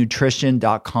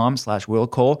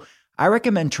timelinenutrition.com/willcole. I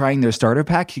recommend trying their starter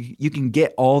pack. You can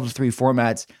get all the 3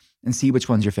 formats and see which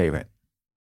one's your favorite.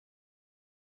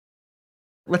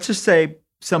 Let's just say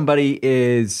somebody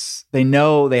they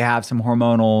know they have some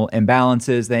hormonal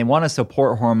imbalances. They want to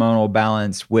support hormonal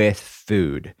balance with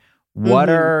food. What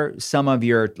are some of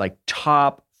your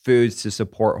top foods to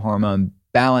support hormone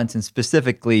balance, and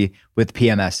specifically with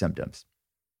PMS symptoms?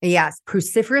 Yes,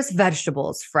 cruciferous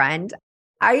vegetables, friend.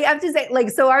 I have to say,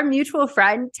 so our mutual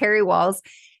friend, Terry Walls,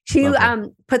 she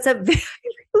puts up, who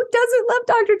doesn't love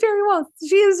Dr. Terry Walls?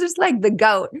 She is just like the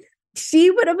GOAT.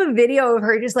 She put up a video of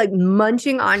her just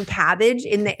munching on cabbage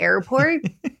in the airport.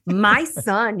 My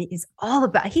son is all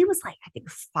about, he was I think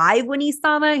 5 when he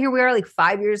saw that. Here we are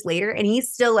 5 years later. And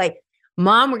he's still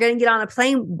Mom, we're going to get on a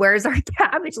plane. Where's our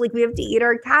cabbage? We have to eat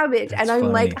our cabbage. That's and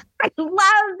I'm funny. I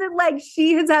love that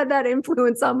she has had that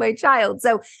influence on my child.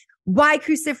 So why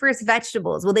cruciferous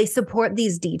vegetables? Well, they support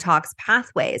these detox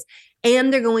pathways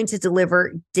and they're going to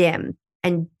deliver DIM.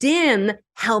 And DIM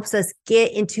helps us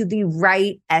get into the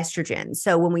right estrogen.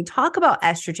 So when we talk about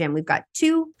estrogen, we've got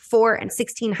 2, 4, and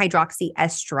 16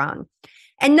 hydroxyestrone.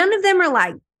 And none of them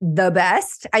are the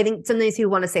best. I think sometimes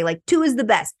people want to say 2 is the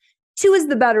best. 2 is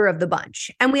the better of the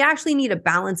bunch. And we actually need a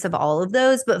balance of all of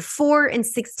those. But 4 and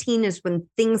 16 is when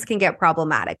things can get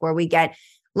problematic, where we get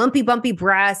lumpy, bumpy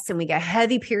breasts and we get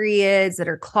heavy periods that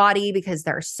are clotty because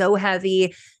they're so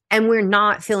heavy and we're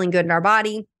not feeling good in our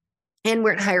body. And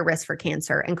we're at higher risk for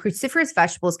cancer. And cruciferous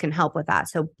vegetables can help with that.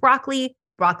 So broccoli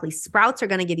sprouts are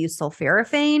going to give you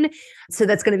sulforaphane. So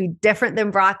that's going to be different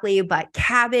than broccoli, but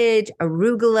cabbage,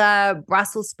 arugula,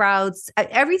 Brussels sprouts,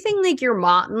 everything your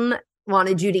mom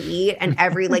wanted you to eat. And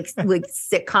every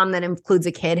sitcom that includes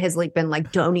a kid has been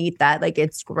don't eat that.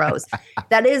 It's gross.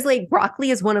 That is broccoli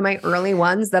is one of my early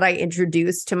ones that I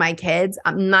introduced to my kids.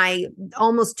 My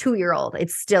almost 2-year-old,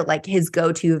 it's still his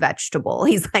go-to vegetable.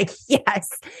 He's yes.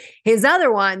 His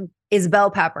other one is bell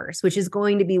peppers, which is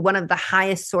going to be one of the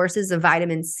highest sources of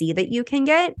vitamin C that you can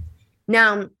get.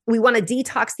 Now, we want to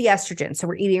detox the estrogen. So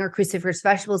we're eating our cruciferous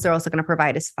vegetables. They're also going to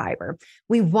provide us fiber.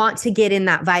 We want to get in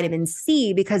that vitamin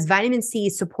C because vitamin C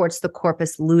supports the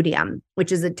corpus luteum,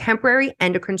 which is a temporary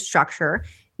endocrine structure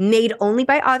made only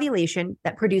by ovulation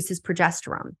that produces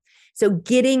progesterone. So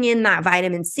getting in that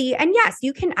vitamin C, and yes,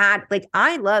 you can add,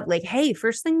 I love, hey,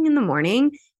 first thing in the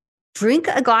morning, drink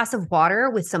a glass of water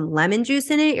with some lemon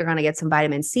juice in it. You're going to get some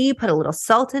vitamin C, put a little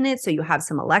salt in it so you have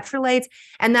some electrolytes.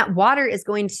 And that water is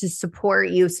going to support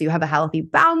you so you have a healthy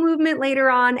bowel movement later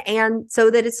on, and so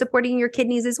that it's supporting your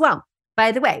kidneys as well.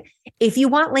 By the way, if you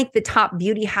want like the top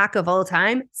beauty hack of all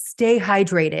time, stay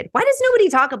hydrated. Why does nobody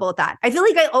talk about that? I feel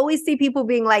like I always see people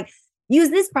being like, use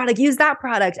this product, use that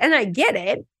product. And I get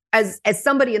it. As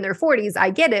somebody in their 40s, I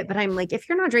get it. But I'm like, if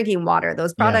you're not drinking water,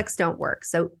 those products don't work.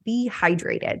 So be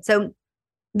hydrated. So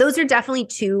those are definitely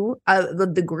two of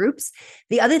the groups.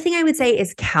 The other thing I would say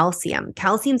is calcium.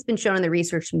 Calcium's been shown in the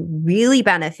research to be really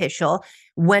beneficial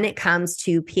when it comes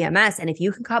to PMS. And if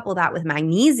you can couple that with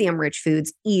magnesium-rich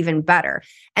foods, even better.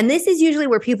 And this is usually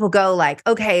where people go like,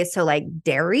 okay, so like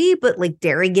dairy, but like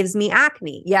dairy gives me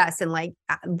acne. Yes. And like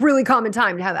really common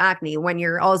time to have acne when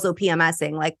you're also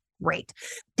PMSing, like great.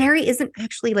 Dairy isn't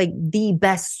actually like the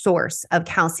best source of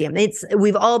calcium.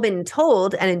 We've all been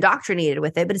told and indoctrinated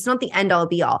with it, but it's not the end all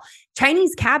be all.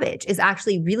 Chinese cabbage is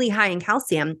actually really high in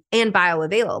calcium and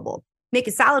bioavailable. Make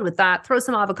a salad with that, throw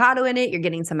some avocado in it. You're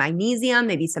getting some magnesium,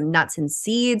 maybe some nuts and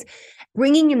seeds.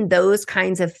 Bringing in those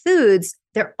kinds of foods,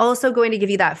 they're also going to give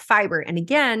you that fiber. And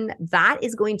again, that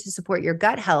is going to support your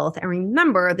gut health. And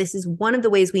remember, this is one of the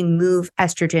ways we move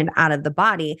estrogen out of the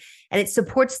body, and it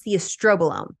supports the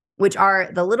estrobolome, which are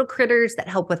the little critters that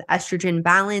help with estrogen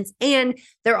balance. And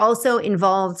they're also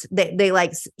involved, they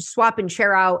like swap and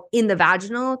share out in the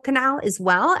vaginal canal as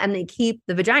well. And they keep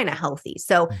the vagina healthy.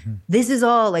 So this is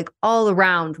all like all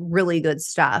around really good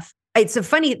stuff. It's a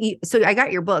funny, so I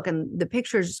got your book and the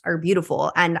pictures are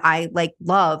beautiful. And I like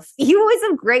love, you always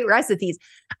have great recipes.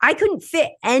 I couldn't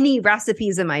fit any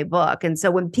recipes in my book. And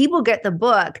so when people get the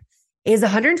book, it's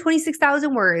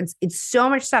 126,000 words. It's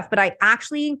so much stuff, but I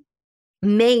actually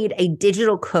made a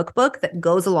digital cookbook that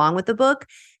goes along with the book.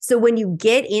 So when you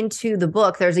get into the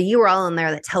book, there's a URL in there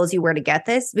that tells you where to get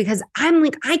this, because I'm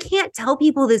like, I can't tell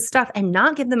people this stuff and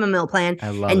not give them a meal plan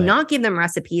and not give them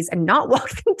recipes and not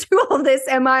walk them through all this.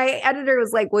 And my editor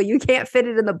was like, well, you can't fit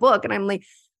it in the book. And I'm like,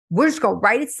 we're just going to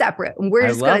write it separate. And we're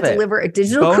just going to deliver a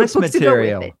digital bonus cookbook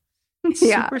material. To go with it.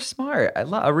 Yeah. Super smart. I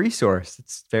love a resource.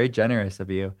 It's very generous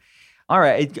of you. All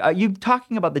right. You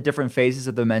talking about the different phases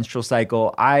of the menstrual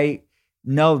cycle. I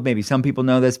know maybe some people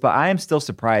know this, but I am still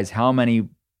surprised how many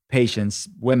patients,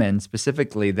 women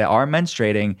specifically, that are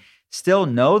menstruating still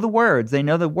know the words. They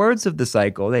know the words of the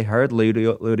cycle. They heard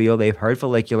luteal, they've heard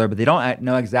follicular, but they don't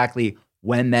know exactly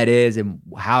when that is and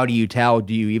how do you tell?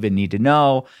 Do you even need to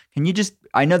know? Can you just,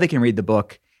 I know they can read the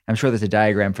book. I'm sure there's a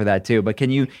diagram for that too, but can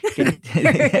you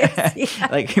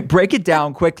like break it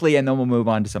down quickly and then we'll move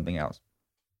on to something else?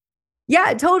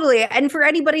 Yeah, totally. And for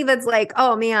anybody that's like,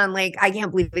 oh man, like, I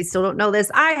can't believe I still don't know this.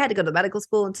 I had to go to medical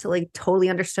school until I totally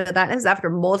understood that. It was after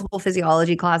multiple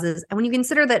physiology classes. And when you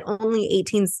consider that only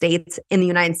 18 states in the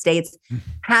United States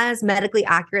has medically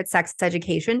accurate sex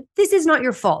education, this is not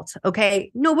your fault. Okay.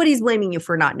 Nobody's blaming you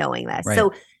for not knowing this. Right.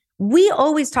 So we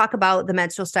always talk about the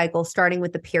menstrual cycle starting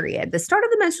with the period. The start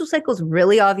of the menstrual cycle is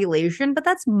really ovulation, but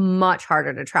that's much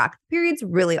harder to track. The period's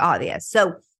really obvious.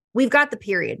 So we've got the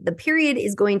period. The period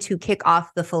is going to kick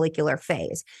off the follicular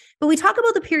phase. But we talk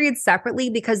about the period separately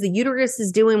because the uterus is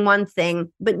doing one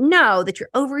thing, but know that your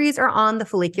ovaries are on the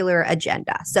follicular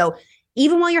agenda. So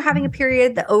even while you're having a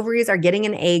period, the ovaries are getting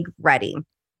an egg ready.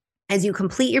 As you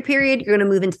complete your period, you're going to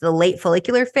move into the late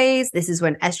follicular phase. This is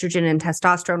when estrogen and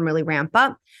testosterone really ramp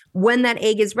up. When that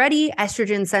egg is ready,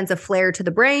 estrogen sends a flare to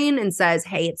the brain and says,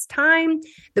 hey, it's time.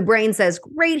 The brain says,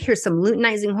 great, here's some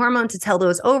luteinizing hormone to tell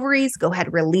those ovaries, go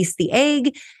ahead, release the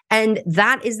egg. And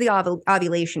that is the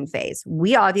ovulation phase.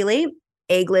 We ovulate.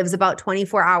 Egg lives about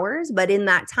 24 hours, but in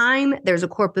that time, there's a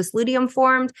corpus luteum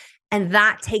formed, and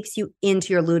that takes you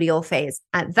into your luteal phase.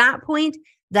 At that point,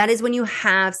 that is when you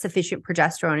have sufficient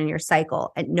progesterone in your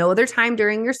cycle. At no other time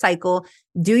during your cycle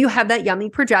do you have that yummy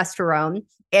progesterone,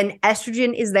 and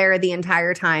estrogen is there the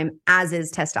entire time, as is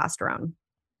testosterone.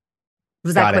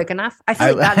 Was that quick enough? I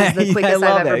feel like that is the quickest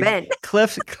I've ever been.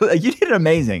 Cliff, you did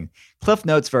amazing. Cliff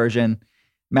Notes version,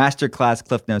 masterclass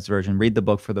Cliff Notes version. Read the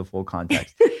book for the full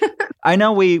context. I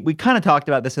know we kind of talked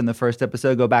about this in the first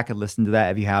episode. Go back and listen to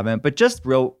that if you haven't. But just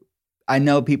I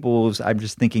know I'm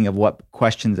just thinking of what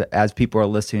questions as people are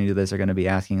listening to this are going to be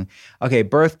asking. Okay,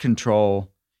 birth control.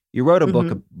 You wrote a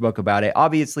book about it.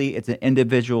 Obviously, it's an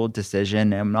individual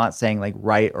decision. I'm not saying like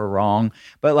right or wrong,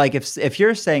 but like if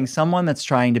you're saying someone that's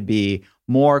trying to be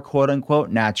more quote unquote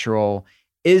natural,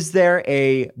 is there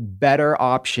a better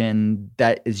option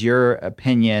that is your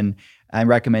opinion and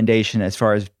recommendation as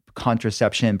far as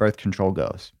contraception and birth control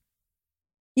goes?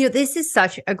 This is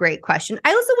such a great question.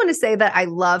 I also want to say that I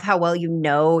love how well you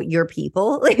know your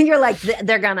people. You're like,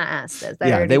 they're going to ask this.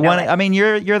 Yeah, they want to. I mean,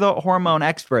 you're the hormone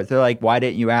expert. They're like, why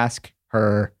didn't you ask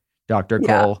her, Dr.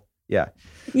 Cole? Yeah.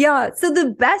 Yeah. So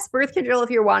the best birth control if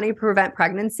you're wanting to prevent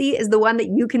pregnancy is the one that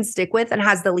you can stick with and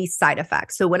has the least side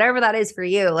effects. So whatever that is for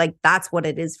you, like that's what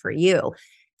it is for you.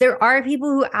 There are people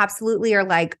who absolutely are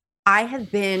like, I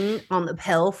have been on the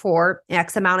pill for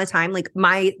X amount of time. Like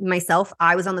myself,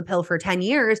 I was on the pill for 10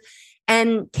 years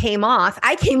and came off.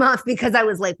 I came off because I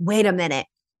was like, wait a minute.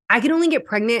 I can only get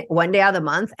pregnant one day out of the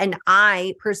month. And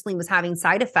I personally was having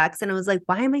side effects. And I was like,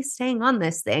 why am I staying on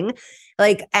this thing?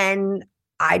 And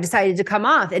I decided to come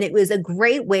off. And it was a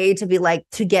great way to be like,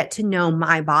 to get to know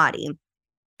my body.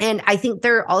 And I think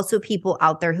there are also people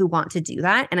out there who want to do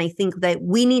that. And I think that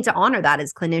we need to honor that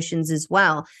as clinicians as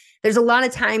well. There's a lot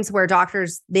of times where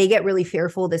doctors, they get really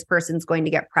fearful this person's going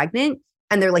to get pregnant.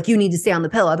 And they're like, you need to stay on the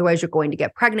pill, otherwise you're going to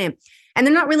get pregnant. And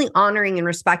they're not really honoring and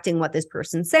respecting what this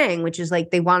person's saying, which is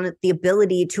like they want the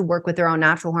ability to work with their own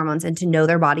natural hormones and to know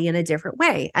their body in a different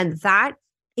way. And that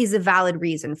is a valid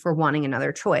reason for wanting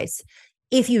another choice.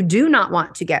 If you do not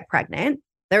want to get pregnant,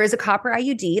 there is a copper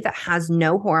IUD that has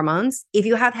no hormones. If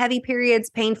you have heavy periods,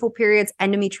 painful periods,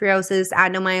 endometriosis,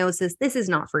 adenomyosis, this is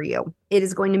not for you. It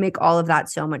is going to make all of that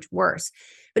so much worse.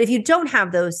 But if you don't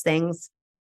have those things,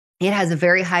 it has a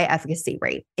very high efficacy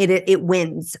rate. It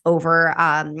wins over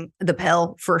the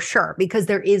pill for sure, because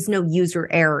there is no user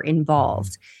error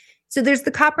involved. So there's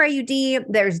the copper IUD,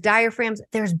 there's diaphragms,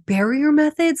 there's barrier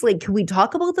methods. Like, can we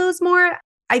talk about those more?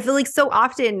 I feel like so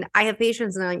often I have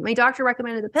patients and they're like, my doctor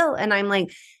recommended the pill. And I'm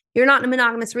like, you're not in a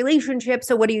monogamous relationship.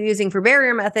 So what are you using for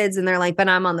barrier methods? And they're like, but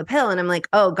I'm on the pill. And I'm like,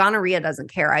 oh, gonorrhea doesn't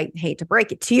care. I hate to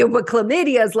break it to you, but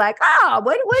chlamydia is like,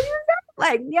 what is that?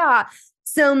 Like, yeah.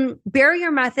 So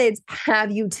barrier methods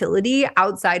have utility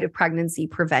outside of pregnancy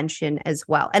prevention as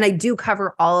well. And I do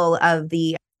cover all of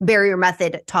the barrier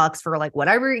method talks for like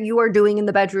whatever you are doing in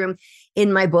the bedroom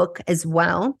in my book as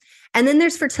well. And then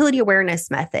there's fertility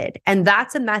awareness method. And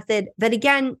that's a method that,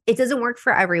 again, it doesn't work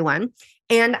for everyone.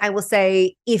 And I will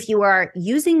say, if you are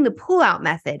using the pull-out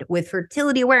method with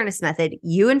fertility awareness method,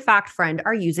 you, in fact, friend,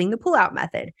 are using the pull-out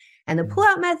method. And the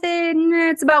pull-out method,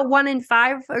 it's about 1 in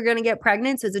 5 are going to get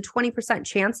pregnant. So it's a 20%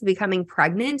 chance of becoming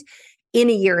pregnant in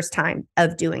a year's time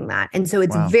of doing that. And so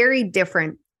it's very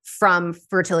different from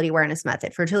fertility awareness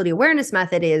method. Fertility awareness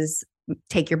method is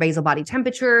take your basal body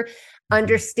temperature,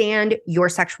 understand your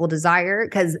sexual desire,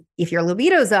 because if your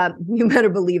libido's up, you better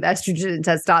believe estrogen and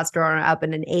testosterone are up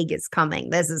and an egg is coming.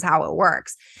 This is how it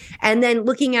works. And then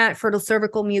looking at fertile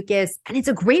cervical mucus, and it's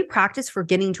a great practice for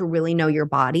getting to really know your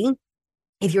body.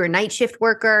 If you're a night shift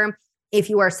worker, if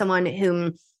you are someone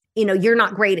whom, you're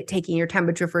not great at taking your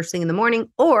temperature first thing in the morning,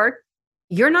 or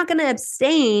you're not going to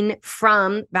abstain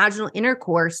from vaginal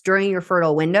intercourse during your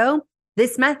fertile window,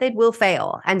 this method will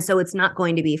fail. And so it's not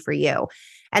going to be for you.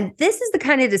 And this is the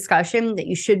kind of discussion that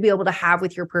you should be able to have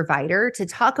with your provider to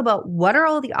talk about what are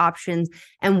all the options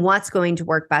and what's going to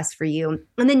work best for you.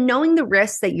 And then knowing the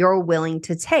risks that you're willing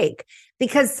to take.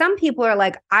 Because some people are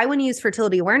like, I want to use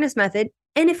fertility awareness method.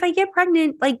 And if I get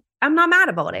pregnant, like, I'm not mad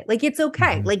about it. Like, it's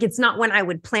okay. Like, it's not when I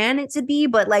would plan it to be,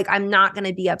 but like, I'm not going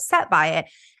to be upset by it.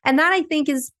 And that, I think,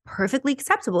 is perfectly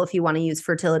acceptable if you want to use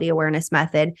fertility awareness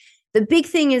method. The big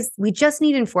thing is we just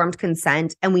need informed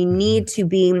consent, and we need to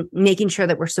be making sure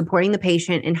that we're supporting the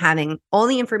patient and having all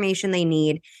the information they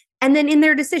need, and then in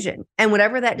their decision. And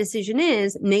whatever that decision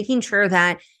is, making sure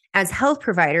that as health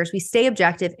providers, we stay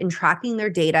objective in tracking their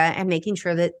data and making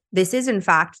sure that this is, in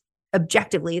fact,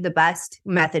 objectively the best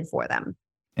method for them.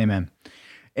 Amen.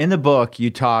 In the book, you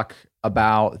talk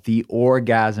about the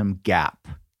orgasm gap.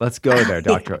 Let's go there,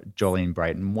 Dr. Jolene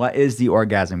Brighten. What is the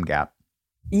orgasm gap?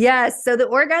 Yes. So the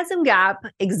orgasm gap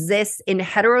exists in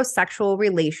heterosexual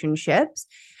relationships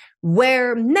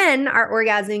where men are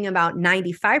orgasming about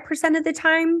 95% of the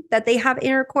time that they have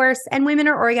intercourse, and women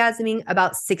are orgasming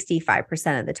about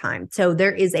 65% of the time. So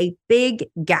there is a big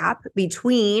gap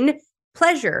between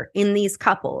pleasure in these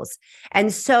couples.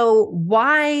 And so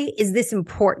why is this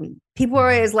important? People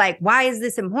are always like, why is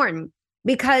this important?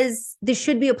 Because this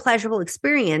should be a pleasurable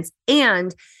experience.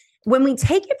 And when we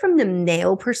take it from the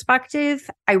male perspective,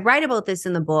 I write about this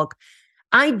in the book.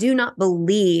 I do not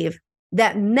believe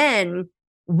that men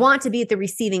want to be at the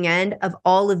receiving end of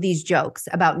all of these jokes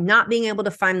about not being able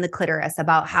to find the clitoris,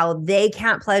 about how they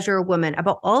can't pleasure a woman,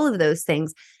 about all of those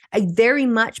things. I very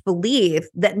much believe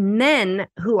that men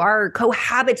who are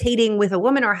cohabitating with a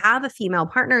woman or have a female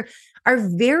partner are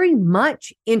very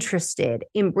much interested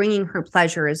in bringing her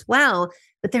pleasure as well.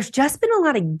 But there's just been a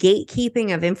lot of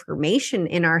gatekeeping of information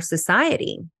in our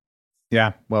society.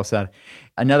 Yeah, well said.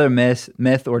 Another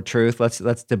myth or truth, let's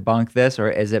debunk this, or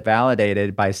is it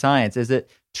validated by science? Is it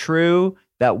true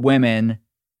that women,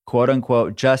 quote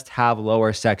unquote, just have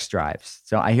lower sex drives?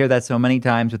 So I hear that so many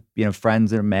times with,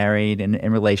 friends that are married and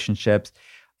in relationships.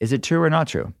 Is it true or not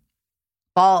true?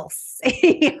 False.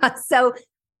 Yeah. So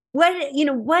what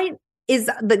is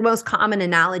the most common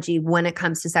analogy when it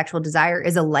comes to sexual desire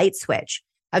is a light switch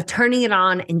of turning it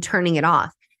on and turning it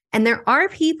off. And there are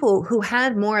people who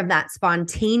have more of that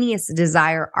spontaneous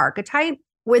desire archetype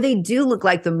where they do look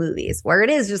like the movies, where it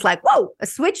is just like, whoa, a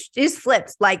switch is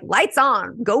flipped, like lights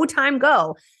on, go time,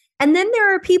 go. And then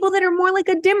there are people that are more like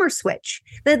a dimmer switch,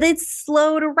 that it's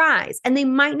slow to rise. And they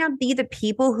might not be the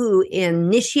people who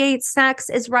initiate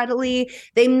sex as readily.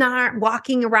 They're not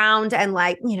walking around and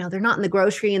like, they're not in the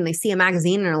grocery and they see a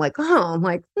magazine and are like, oh, I'm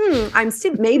like, I'm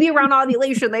still maybe around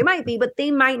ovulation. They might be, but they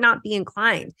might not be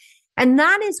inclined. And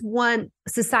that is when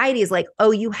society is like, oh,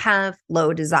 you have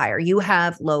low desire, you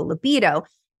have low libido.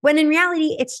 When in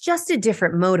reality, it's just a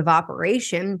different mode of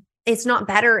operation. It's not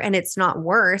better and it's not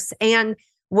worse. And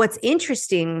what's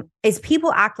interesting is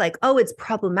people act like, oh, it's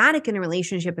problematic in a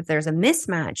relationship if there's a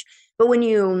mismatch. But when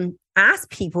you ask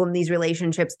people in these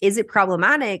relationships, is it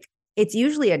problematic? It's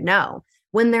usually a no.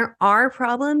 When there are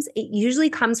problems, it usually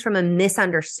comes from a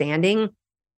misunderstanding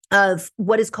of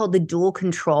what is called the dual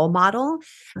control model.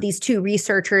 These two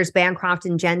researchers, Bancroft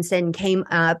and Jensen, came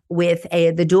up with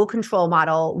the dual control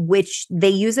model, which they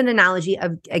use an analogy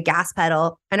of a gas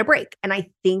pedal and a brake. And I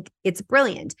think it's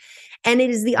brilliant. And it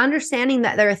is the understanding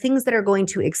that there are things that are going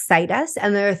to excite us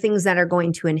and there are things that are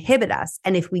going to inhibit us.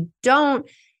 And if we don't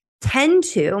tend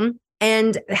to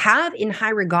and have in high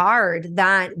regard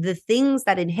that the things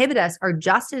that inhibit us are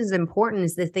just as important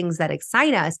as the things that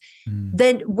excite us,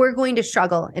 then we're going to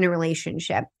struggle in a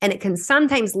relationship. And it can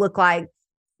sometimes look like,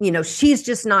 she's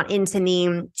just not into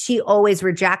me. She always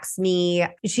rejects me.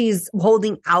 She's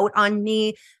holding out on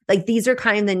me. Like these are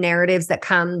kind of the narratives that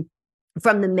come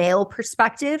from the male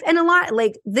perspective. And a lot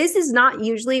like this is not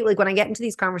usually like when I get into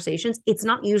these conversations, it's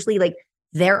not usually like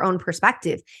their own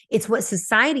perspective. It's what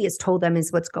society has told them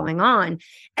is what's going on.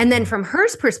 And then from her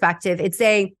perspective, it's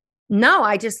saying, no,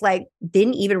 I just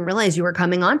didn't even realize you were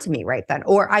coming on to me right then.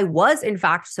 Or I was in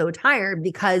fact so tired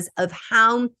because of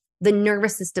how the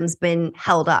nervous system's been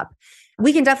held up.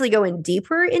 We can definitely go in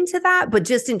deeper into that, but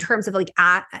just in terms of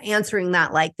answering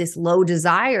that, this low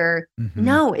desire,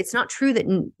 no, it's not true that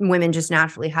women just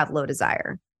naturally have low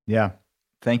desire. Yeah.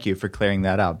 Thank you for clearing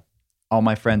that up. All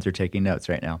my friends are taking notes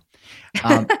right now.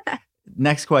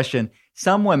 Next question.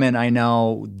 Some women I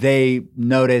know, they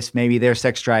notice maybe their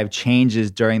sex drive changes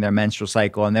during their menstrual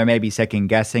cycle and they're maybe second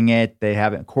guessing it. They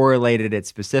haven't correlated it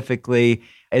specifically.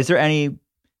 Is there any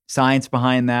science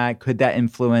behind that? Could that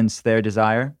influence their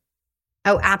desire?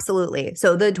 Oh, absolutely.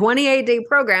 So the 28-day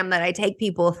program that I take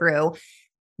people through,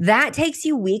 that takes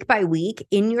you week by week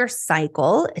in your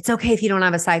cycle. It's okay if you don't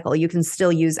have a cycle. You can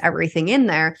still use everything in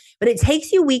there, but it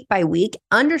takes you week by week,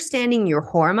 understanding your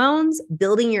hormones,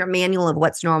 building your manual of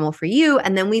what's normal for you.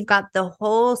 And then we've got the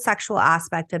whole sexual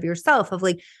aspect of yourself of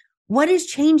what is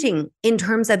changing in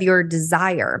terms of your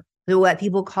desire, what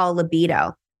people call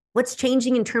libido. What's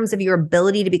changing in terms of your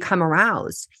ability to become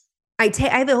aroused? I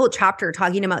have a whole chapter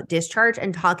talking about discharge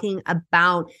and talking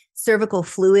about cervical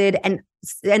fluid and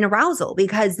arousal,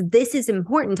 because this is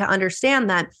important to understand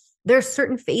that there are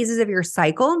certain phases of your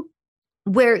cycle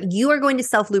where you are going to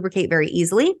self-lubricate very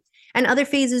easily and other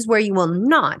phases where you will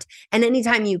not. And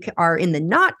anytime you are in the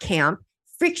not camp,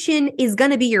 friction is going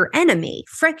to be your enemy.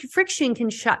 Friction can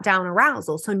shut down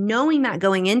arousal. So knowing that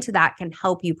going into that can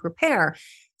help you prepare.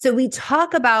 So we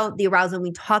talk about the arousal and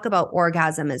we talk about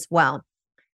orgasm as well.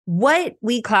 What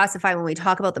we classify when we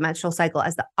talk about the menstrual cycle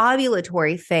as the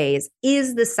ovulatory phase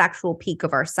is the sexual peak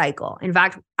of our cycle. In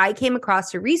fact, I came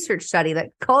across a research study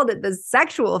that called it the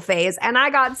sexual phase, and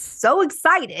I got so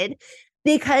excited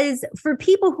because for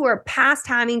people who are past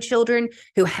having children,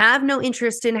 who have no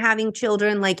interest in having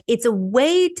children, it's a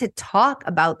way to talk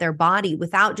about their body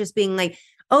without just being like,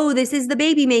 oh, this is the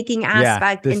baby making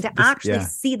aspect, and to actually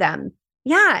see them.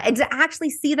 Yeah, and to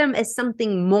actually see them as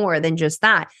something more than just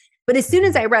that. But as soon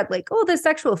as I read the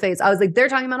sexual phase, I was like, they're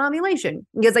talking about ovulation,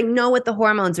 because I know what the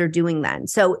hormones are doing then.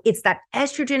 So it's that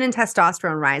estrogen and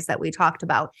testosterone rise that we talked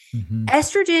about.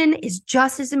 Estrogen is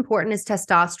just as important as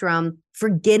testosterone for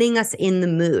getting us in the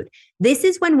mood. This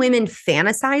is when women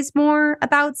fantasize more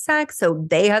about sex. So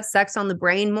they have sex on the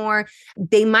brain more.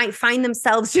 They might find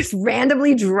themselves just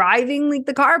randomly driving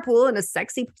the carpool and a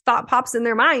sexy thought pops in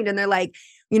their mind. And they're like,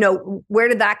 where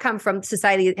did that come from?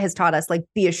 Society has taught us like,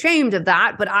 be ashamed of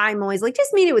that. But I'm always like,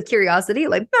 just meet it with curiosity.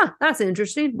 Like, that's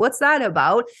interesting. What's that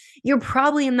about? You're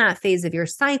probably in that phase of your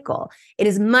cycle. It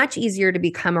is much easier to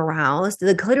become aroused.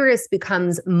 The clitoris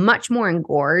becomes much more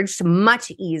engorged,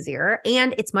 much easier,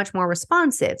 and it's much more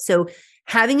responsive. So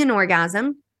having an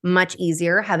orgasm, much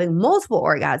easier. Having multiple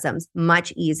orgasms,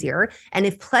 much easier. And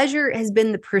if pleasure has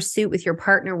been the pursuit with your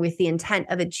partner with the intent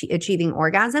of achieving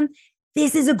orgasm,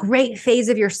 this is a great phase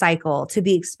of your cycle to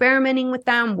be experimenting with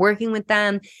them, working with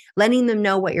them, letting them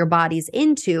know what your body's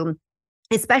into,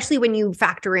 especially when you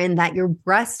factor in that your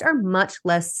breasts are much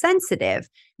less sensitive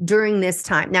during this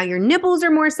time. Now, your nipples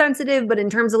are more sensitive, but in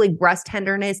terms of like breast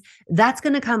tenderness, that's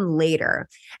going to come later.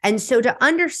 And so to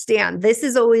understand, this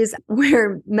is always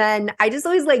where men, I just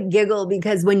always like giggle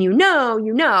because when you know,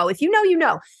 if you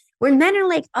know, when men are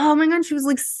like, oh my God, she was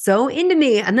like so into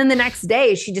me. And then the next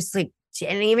day, she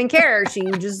didn't even care. She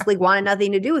just like wanted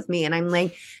nothing to do with me. And I'm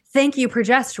like, thank you,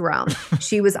 progesterone.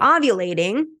 She was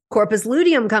ovulating. Corpus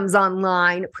luteum comes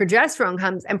online. Progesterone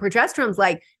comes, and progesterone's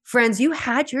like, friends, you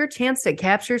had your chance to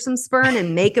capture some sperm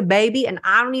and make a baby, and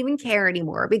I don't even care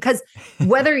anymore. Because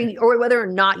whether or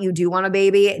not you do want a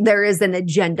baby, there is an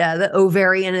agenda, the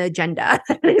ovarian agenda.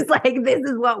 It's like, this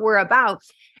is what we're about.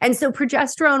 And so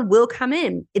progesterone will come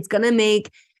in. It's going to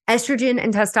make estrogen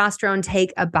and testosterone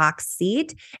take a back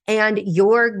seat, and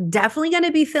you're definitely going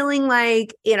to be feeling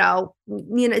like,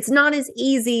 it's not as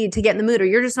easy to get in the mood, or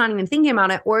you're just not even thinking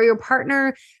about it, or your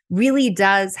partner really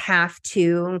does have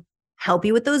to help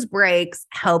you with those breaks,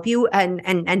 help you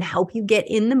and help you get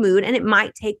in the mood. And it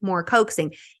might take more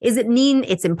coaxing. Is it mean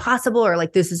it's impossible or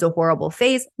like this is a horrible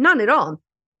phase? Not at all.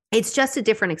 It's just a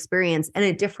different experience and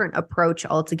a different approach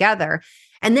altogether.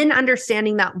 And then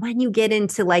understanding that when you get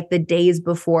into like the days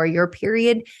before your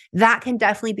period, that can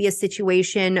definitely be a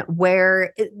situation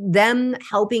where them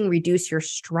helping reduce your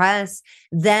stress,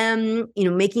 them,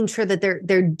 making sure that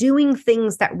they're doing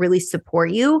things that really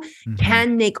support you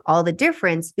can make all the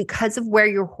difference because of where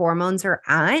your hormones are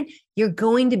at. You're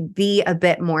going to be a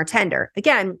bit more tender.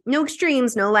 Again, no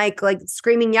extremes, no like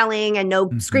screaming, yelling, and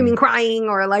no screaming, crying,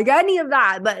 or like any of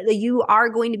that. But you are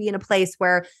going to be in a place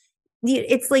where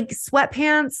it's like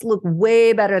sweatpants look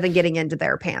way better than getting into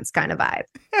their pants kind of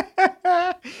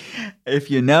vibe.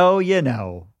 If you know, you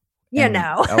know. You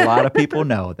know. A lot of people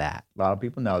know that. A lot of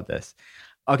people know this.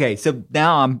 Okay, so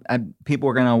now people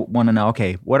are going to want to know,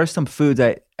 okay, what are some foods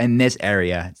that in this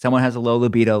area, someone has a low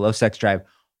libido, low sex drive,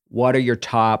 what are your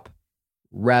top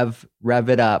rev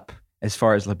it up as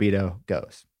far as libido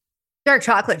goes? Dark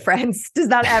chocolate, friends. Does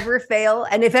that ever fail?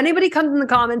 And if anybody comes in the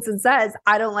comments and says,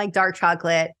 I don't like dark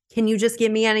chocolate, can you just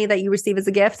give me any that you receive as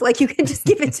a gift? Like you can just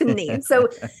give it to me. So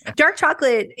dark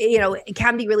chocolate, it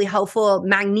can be really helpful.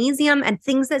 Magnesium and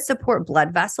things that support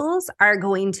blood vessels are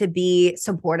going to be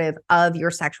supportive of your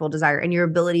sexual desire and your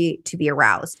ability to be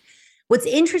aroused. What's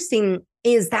interesting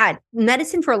is that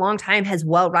medicine for a long time has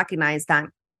well recognized that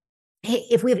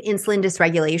if we have insulin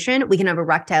dysregulation, we can have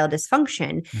erectile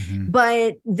dysfunction,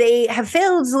 but they have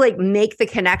failed to like make the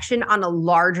connection on a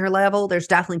larger level. There's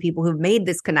definitely people who've made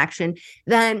this connection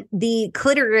that the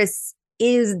clitoris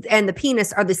and the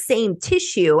penis are the same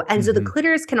tissue. And so the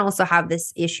clitoris can also have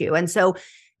this issue. And so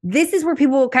this is where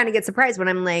people kind of get surprised when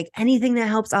I'm like, anything that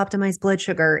helps optimize blood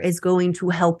sugar is going to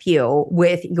help you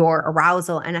with your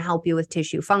arousal and help you with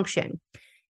tissue function.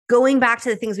 Going back to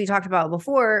the things we talked about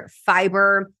before,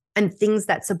 fiber, and things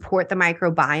that support the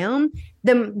microbiome,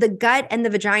 the gut and the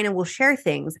vagina will share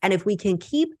things. And if we can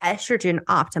keep estrogen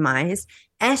optimized,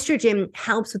 estrogen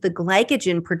helps with the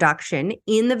glycogen production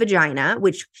in the vagina,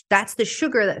 which that's the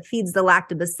sugar that feeds the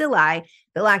lactobacilli.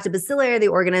 The lactobacilli are the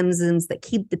organisms that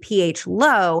keep the pH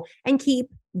low and keep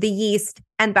the yeast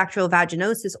and bacterial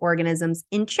vaginosis organisms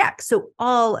in check. So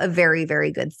all a very,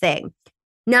 very good thing.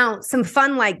 Now, some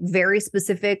fun, like very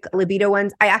specific libido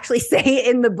ones. I actually say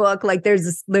in the book, like there's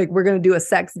this, like we're going to do a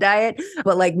sex diet,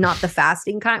 but like not the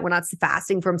fasting kind. We're not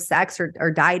fasting from sex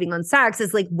or dieting on sex.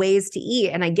 It's like ways to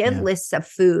eat. And I give lists of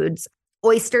foods.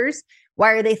 Oysters.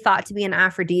 Why are they thought to be an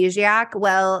aphrodisiac?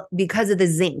 Well, because of the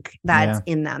zinc that's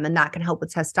in them, and that can help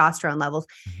with testosterone levels.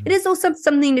 It is also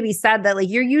something to be said that like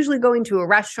you're usually going to a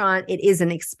restaurant. It is an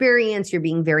experience. You're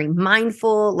being very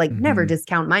mindful, like never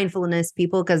discount mindfulness,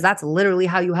 people, because that's literally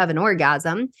how you have an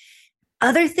orgasm.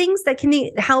 Other things that can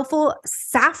be helpful,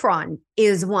 saffron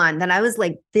is one that I was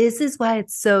like, this is why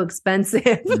it's so expensive.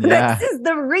 This is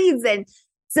the reason.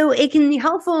 So it can be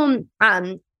helpful,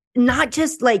 not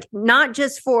just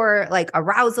for like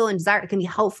arousal and desire. It can be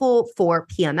helpful for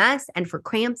PMS and for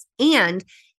cramps. And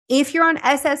if you're on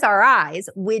SSRIs,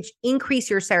 which increase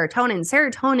your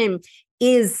serotonin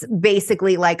is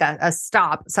basically like a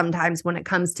stop sometimes when it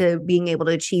comes to being able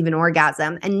to achieve an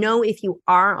orgasm. And know if you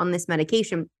are on this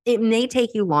medication, it may take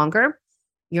you longer.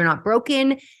 You're not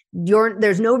broken.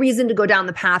 There's no reason to go down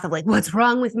the path of like, what's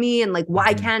wrong with me? And like,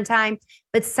 why can't I?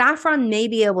 But saffron may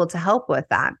be able to help with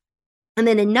that. And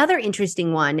then another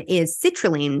interesting one is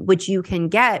citrulline, which you can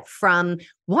get from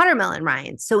watermelon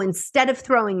rinds. So instead of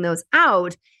throwing those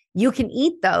out, you can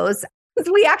eat those.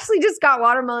 We actually just got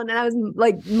watermelon and I was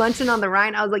like munching on the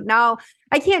rind. I was like, no,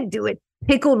 I can't do it.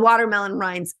 Pickled watermelon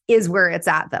rinds is where it's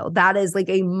at, though. That is like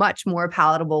a much more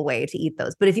palatable way to eat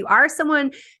those. But if you are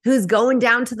someone who's going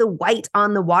down to the white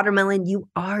on the watermelon, you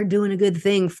are doing a good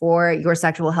thing for your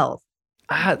sexual health.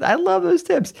 I love those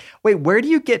tips. Wait, where do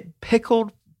you get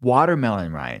pickled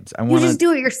watermelon rinds? You just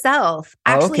do it yourself.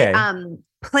 Actually,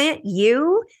 Plant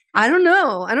You. I don't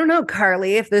know,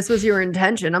 Carly, if this was your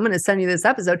intention. I'm going to send you this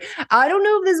episode. I don't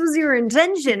know if this was your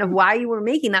intention of why you were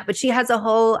making that, but she has a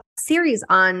whole series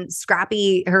on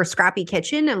her scrappy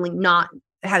kitchen and like not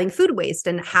having food waste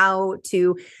and how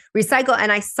to recycle.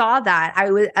 And I saw that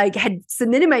I had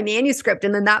submitted my manuscript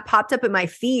and then that popped up in my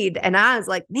feed. And I was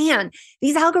like, man,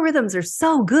 these algorithms are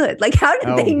so good. Like, how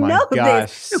did they know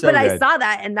this? So but good. I saw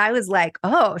that and I was like,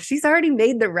 oh, she's already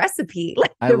made the recipe.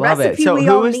 Like I love it. So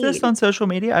who is this need. on social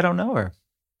media? I don't know her.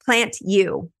 Plant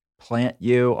You. Plant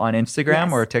You on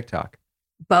Instagram or TikTok?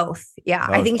 Both. Yeah.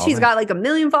 Both. I think she's got like 1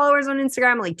 million followers on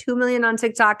Instagram, like 2 million on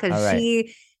TikTok because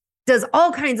she does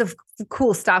all kinds of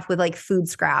cool stuff with like food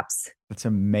scraps. That's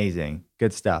amazing.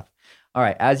 Good stuff. All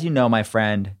right. As you know, my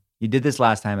friend, you did this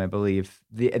last time, I believe.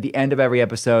 At the end of every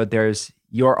episode, there's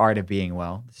your art of being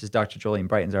well. This is Dr. Jolene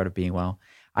Brighten's art of being well.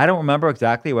 I don't remember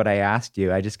exactly what I asked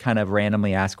you. I just kind of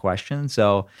randomly asked questions.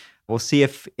 So we'll see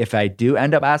if I do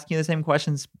end up asking you the same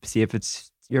questions, see if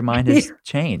your mind has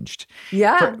changed.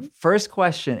 Yeah. First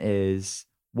question is,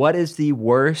 what is the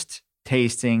worst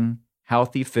tasting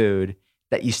healthy food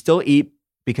that you still eat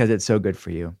because it's so good for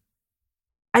you?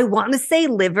 I want to say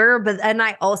liver, but then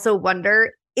I also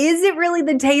wonder, is it really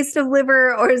the taste of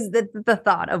liver or is it the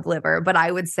thought of liver? But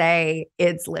I would say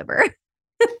it's liver.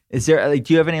 Is there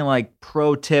do you have any like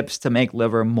pro tips to make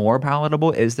liver more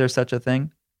palatable? Is there such a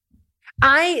thing?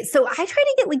 I try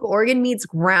to get like organ meats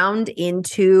ground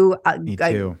into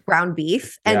ground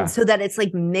beef. And so that it's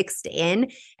like mixed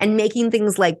in and making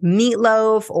things like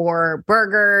meatloaf or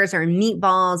burgers or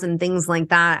meatballs and things like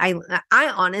that. I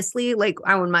honestly, like,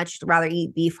 I would much rather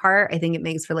eat beef heart. I think it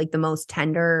makes for like the most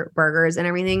tender burgers and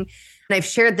everything. And I've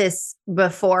shared this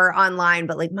before online,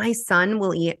 but like my son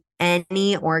will eat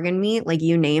any organ meat, like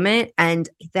you name it. And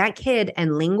that kid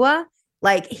and lingua,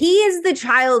 like he is the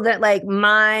child that like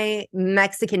my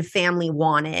Mexican family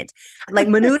wanted. Like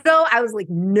menudo, I was like,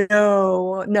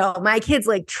 no, my kid's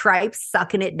like tripe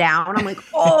sucking it down. I'm like,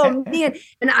 oh man.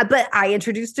 But I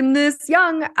introduced him this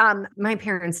young. My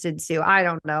parents did too. I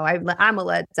don't know. I'm a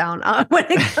letdown when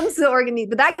it comes to organ meat.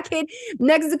 But that kid,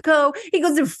 Mexico, he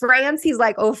goes to France. He's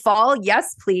like, oh, fall,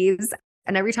 yes, please.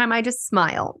 And every time I just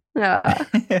smile.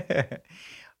 Okay,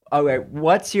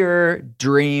 what's your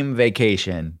dream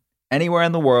vacation? Anywhere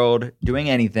in the world, doing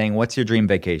anything, what's your dream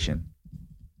vacation?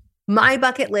 My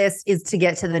bucket list is to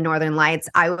get to the Northern Lights.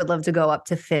 I would love to go up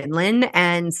to Finland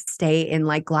and stay in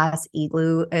like glass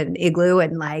igloo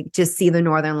and like just see the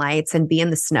Northern Lights and be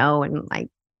in the snow and like,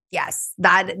 yes,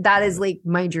 that is like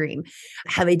my dream.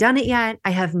 Have I done it yet? I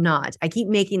have not. I keep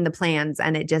making the plans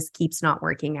and it just keeps not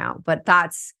working out. But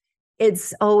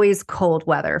it's always cold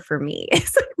weather for me.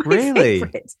 It's like my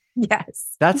favorite.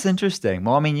 Yes. That's interesting.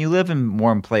 Well, I mean, you live in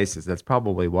warm places. That's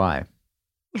probably why.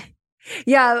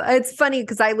 Yeah, it's funny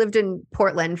because I lived in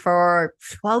Portland for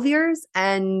 12 years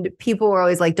and people were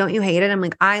always like, don't you hate it? I'm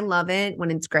like, I love it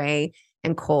when it's gray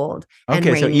and cold and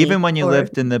rainy. So even when you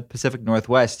lived in the Pacific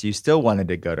Northwest, you still wanted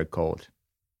to go to cold.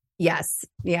 Yes.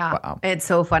 Yeah. Wow. It's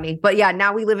so funny. But yeah,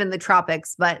 now we live in the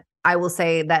tropics, but I will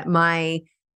say that my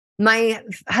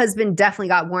husband definitely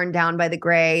got worn down by the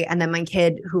gray. And then my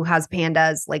kid who has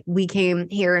pandas, like we came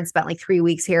here and spent like 3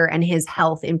 weeks here and his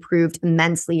health improved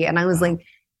immensely. And I was like,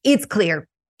 it's clear.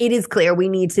 It is clear we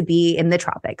need to be in the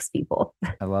tropics, people.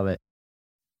 I love it.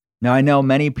 Now, I know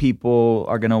many people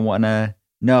are going to want to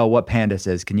know what pandas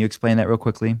is. Can you explain that real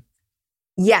quickly?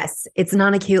 Yes, it's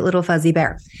not a cute little fuzzy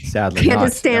bear. Sadly, Panda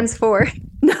stands for,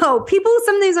 no, people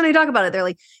sometimes when I talk about it, they're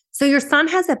like, so your son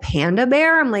has a panda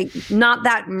bear? I'm like, not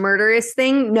that murderous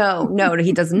thing. No,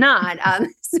 he does not.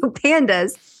 So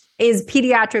pandas is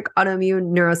pediatric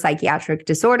autoimmune neuropsychiatric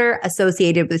disorder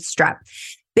associated with strep.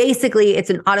 Basically, it's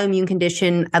an autoimmune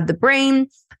condition of the brain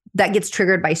that gets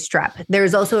triggered by strep.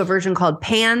 There's also a version called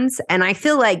PANS. And I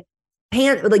feel like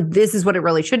this is what it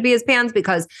really should be as PANS,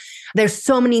 because there's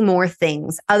so many more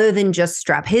things other than just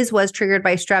strep. His was triggered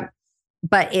by strep,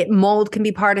 but mold can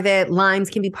be part of it. Lyme's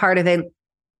can be part of it.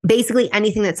 Basically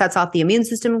anything that sets off the immune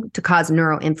system to cause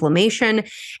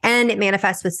neuroinflammation. And it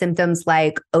manifests with symptoms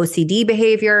like OCD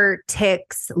behavior,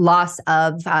 tics, loss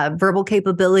of verbal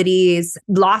capabilities,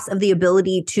 loss of the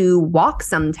ability to walk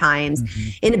sometimes,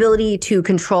 inability to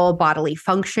control bodily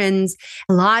functions.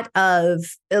 A lot of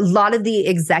the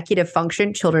executive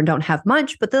function, children don't have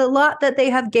much, but the lot that they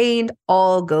have gained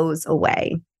all goes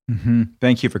away.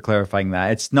 Thank you for clarifying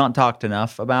that. It's not talked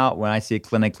enough about. When I see it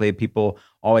clinically, people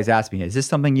always ask me, is this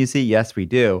something you see? Yes, we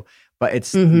do. But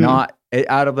it's not,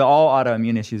 out of all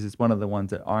autoimmune issues, it's one of the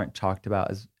ones that aren't talked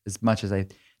about as much as I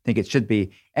think it should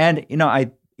be. And,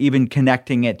 I even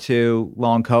connecting it to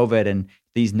long COVID and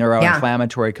these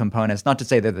neuroinflammatory components, not to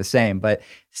say they're the same, but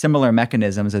similar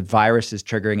mechanisms of viruses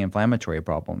triggering inflammatory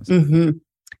problems.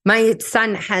 My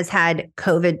son has had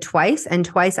COVID twice, and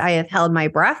twice I have held my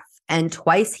breath. And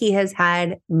twice he has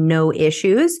had no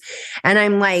issues. And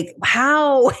I'm like,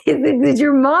 how did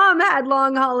your mom had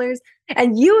long haulers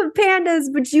and you have pandas,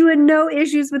 but you had no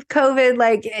issues with COVID?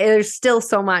 Like, there's still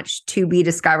so much to be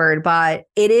discovered, but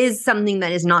it is something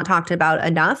that is not talked about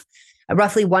enough.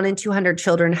 Roughly 1 in 200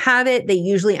 children have it. They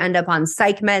usually end up on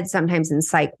psych meds, sometimes in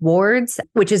psych wards,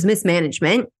 which is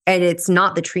mismanagement. And it's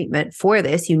not the treatment for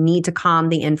this. You need to calm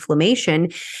the inflammation.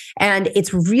 And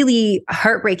it's really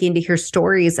heartbreaking to hear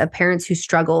stories of parents who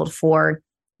struggled for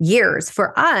years.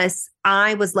 For us,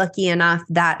 I was lucky enough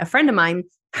that a friend of mine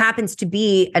happens to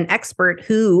be an expert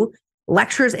who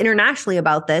lectures internationally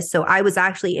about this. So I was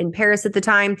actually in Paris at the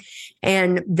time,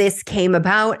 and this came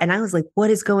about, and I was like, what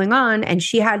is going on? And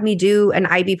she had me do an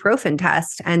ibuprofen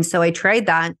test. And so I tried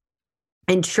that.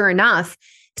 And sure enough,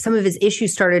 some of his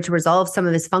issues started to resolve. Some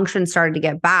of his functions started to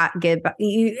get back.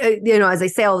 As I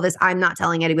say all of this, I'm not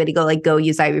telling anybody go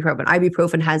use ibuprofen.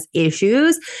 Ibuprofen has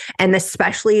issues. And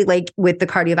especially like with the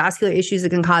cardiovascular issues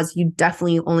it can cause, you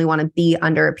definitely only want to be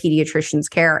under a pediatrician's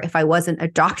care. If I wasn't a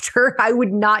doctor, I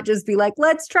would not just be like,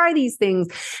 let's try these things.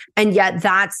 And yet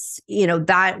that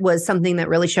was something that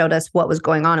really showed us what was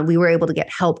going on. And we were able to get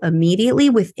help immediately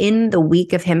within the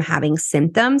week of him having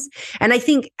symptoms. And I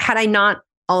think had I not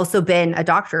also been a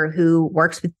doctor who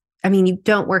works with, you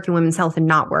don't work in women's health and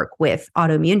not work with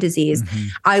autoimmune disease.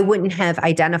 I wouldn't have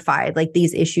identified like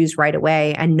these issues right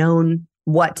away and known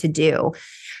what to do.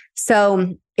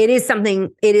 So it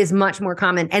is much more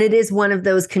common. And it is one of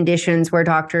those conditions where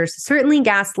doctors certainly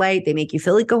gaslight. They make you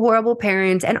feel like a horrible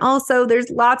parent. And also there's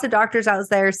lots of doctors out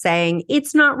there saying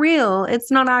it's not real.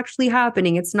 It's not actually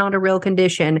happening. It's not a real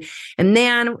condition. And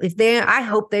man, I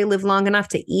hope they live long enough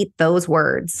to eat those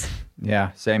words.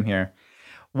 Yeah, same here.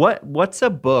 What's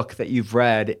a book that you've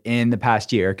read in the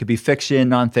past year? It could be fiction,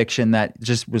 nonfiction, that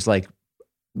just was like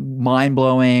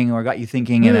mind-blowing or got you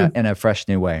thinking in a fresh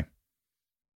new way.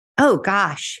 Oh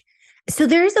gosh. So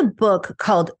there's a book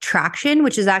called Traction,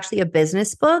 which is actually a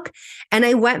business book. And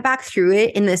I went back through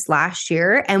it in this last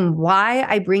year. And why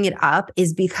I bring it up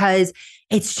is because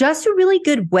it's just a really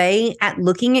good way at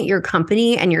looking at your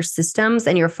company and your systems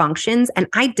and your functions. And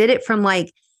I did it from I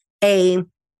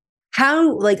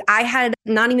had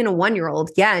not even a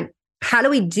 1-year-old yet. How do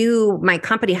we do my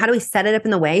company? How do we set it up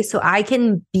in the way so I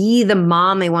can be the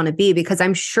mom I want to be? Because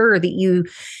I'm sure that you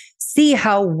see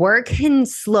how work can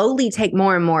slowly take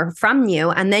more and more from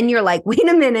you. And then you're like, wait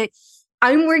a minute,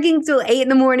 I'm working till 8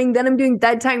 a.m. Then I'm doing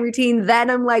bedtime routine. Then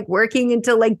I'm like working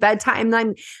until like bedtime.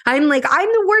 I'm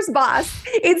the worst boss.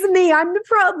 It's me. I'm the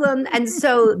problem. And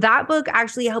so that book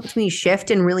actually helped me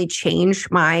shift and really change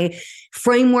my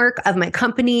framework of my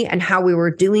company and how we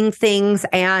were doing things,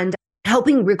 and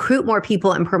helping recruit more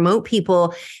people and promote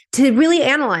people to really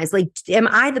analyze, am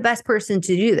I the best person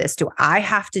to do this? Do I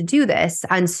have to do this?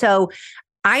 And so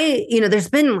there's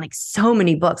been so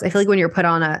many books. I feel like when you're put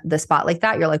on the spot like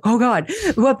that, you're like, oh God,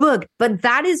 what book? But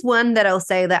that is one that I'll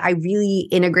say that I really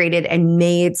integrated and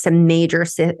made some major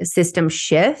system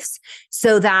shifts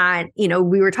so that,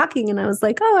 we were talking and I was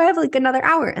like, oh, I have another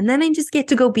hour. And then I just get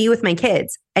to go be with my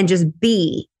kids and just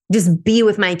be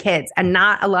with my kids. And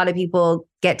not a lot of people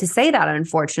get to say that,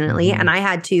 unfortunately. And I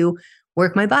had to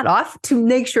work my butt off to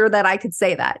make sure that I could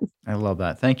say that. I love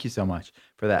that. Thank you so much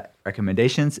for that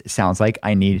recommendations. It sounds like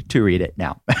I need to read it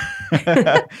now.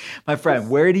 My friend,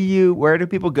 where do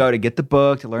people go to get the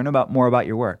book, to learn more about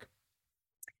your work?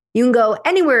 You can go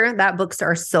anywhere that books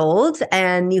are sold,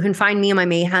 and you can find me on my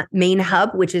main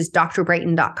hub, which is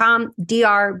drbrighten.com,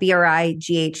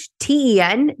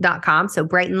 drbrighten.com. So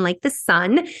Brighten like the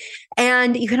sun.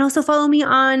 And you can also follow me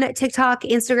on TikTok,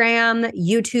 Instagram,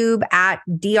 YouTube at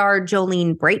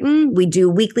Jolene Brighten. We do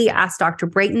weekly Ask Dr.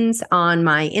 Brightens on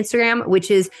my Instagram, which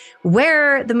is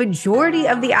where the majority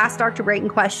of the Ask Dr. Brighten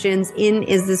questions in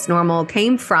Is This Normal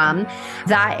came from.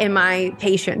 That and my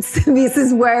patients. This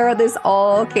is where this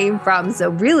all came from. So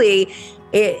really,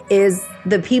 it is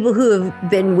the people who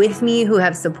have been with me, who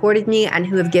have supported me, and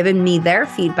who have given me their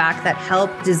feedback that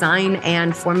helped design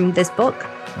and form this book.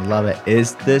 Love it.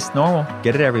 Is this normal?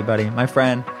 Get it, everybody. My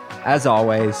friend, as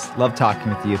always, love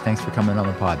talking with you. Thanks for coming on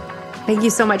the pod. Thank you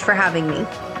so much for having me.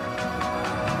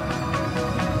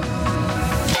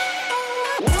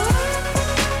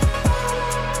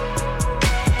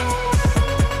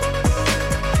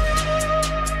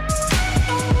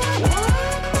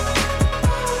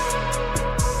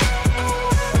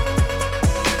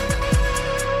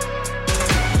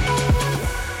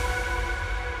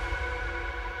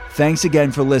 Thanks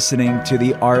again for listening to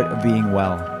The Art of Being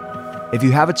Well. If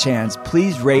you have a chance,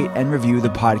 please rate and review the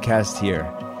podcast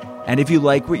here. And if you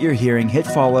like what you're hearing, hit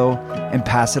follow and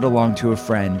pass it along to a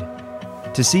friend.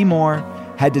 To see more,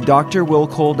 head to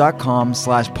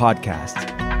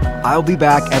drwillcole.com/podcast. I'll be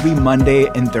back every Monday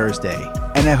and Thursday,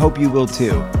 and I hope you will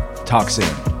too. Talk soon.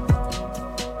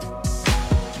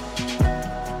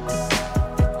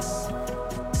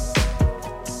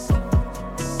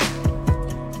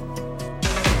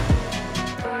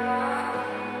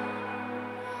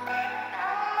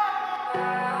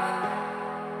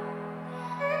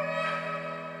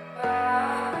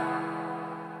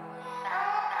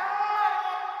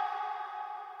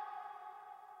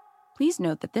 Please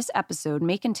note that this episode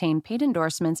may contain paid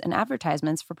endorsements and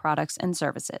advertisements for products and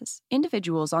services.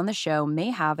 Individuals on the show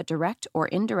may have a direct or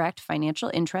indirect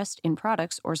financial interest in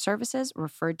products or services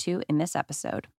referred to in this episode.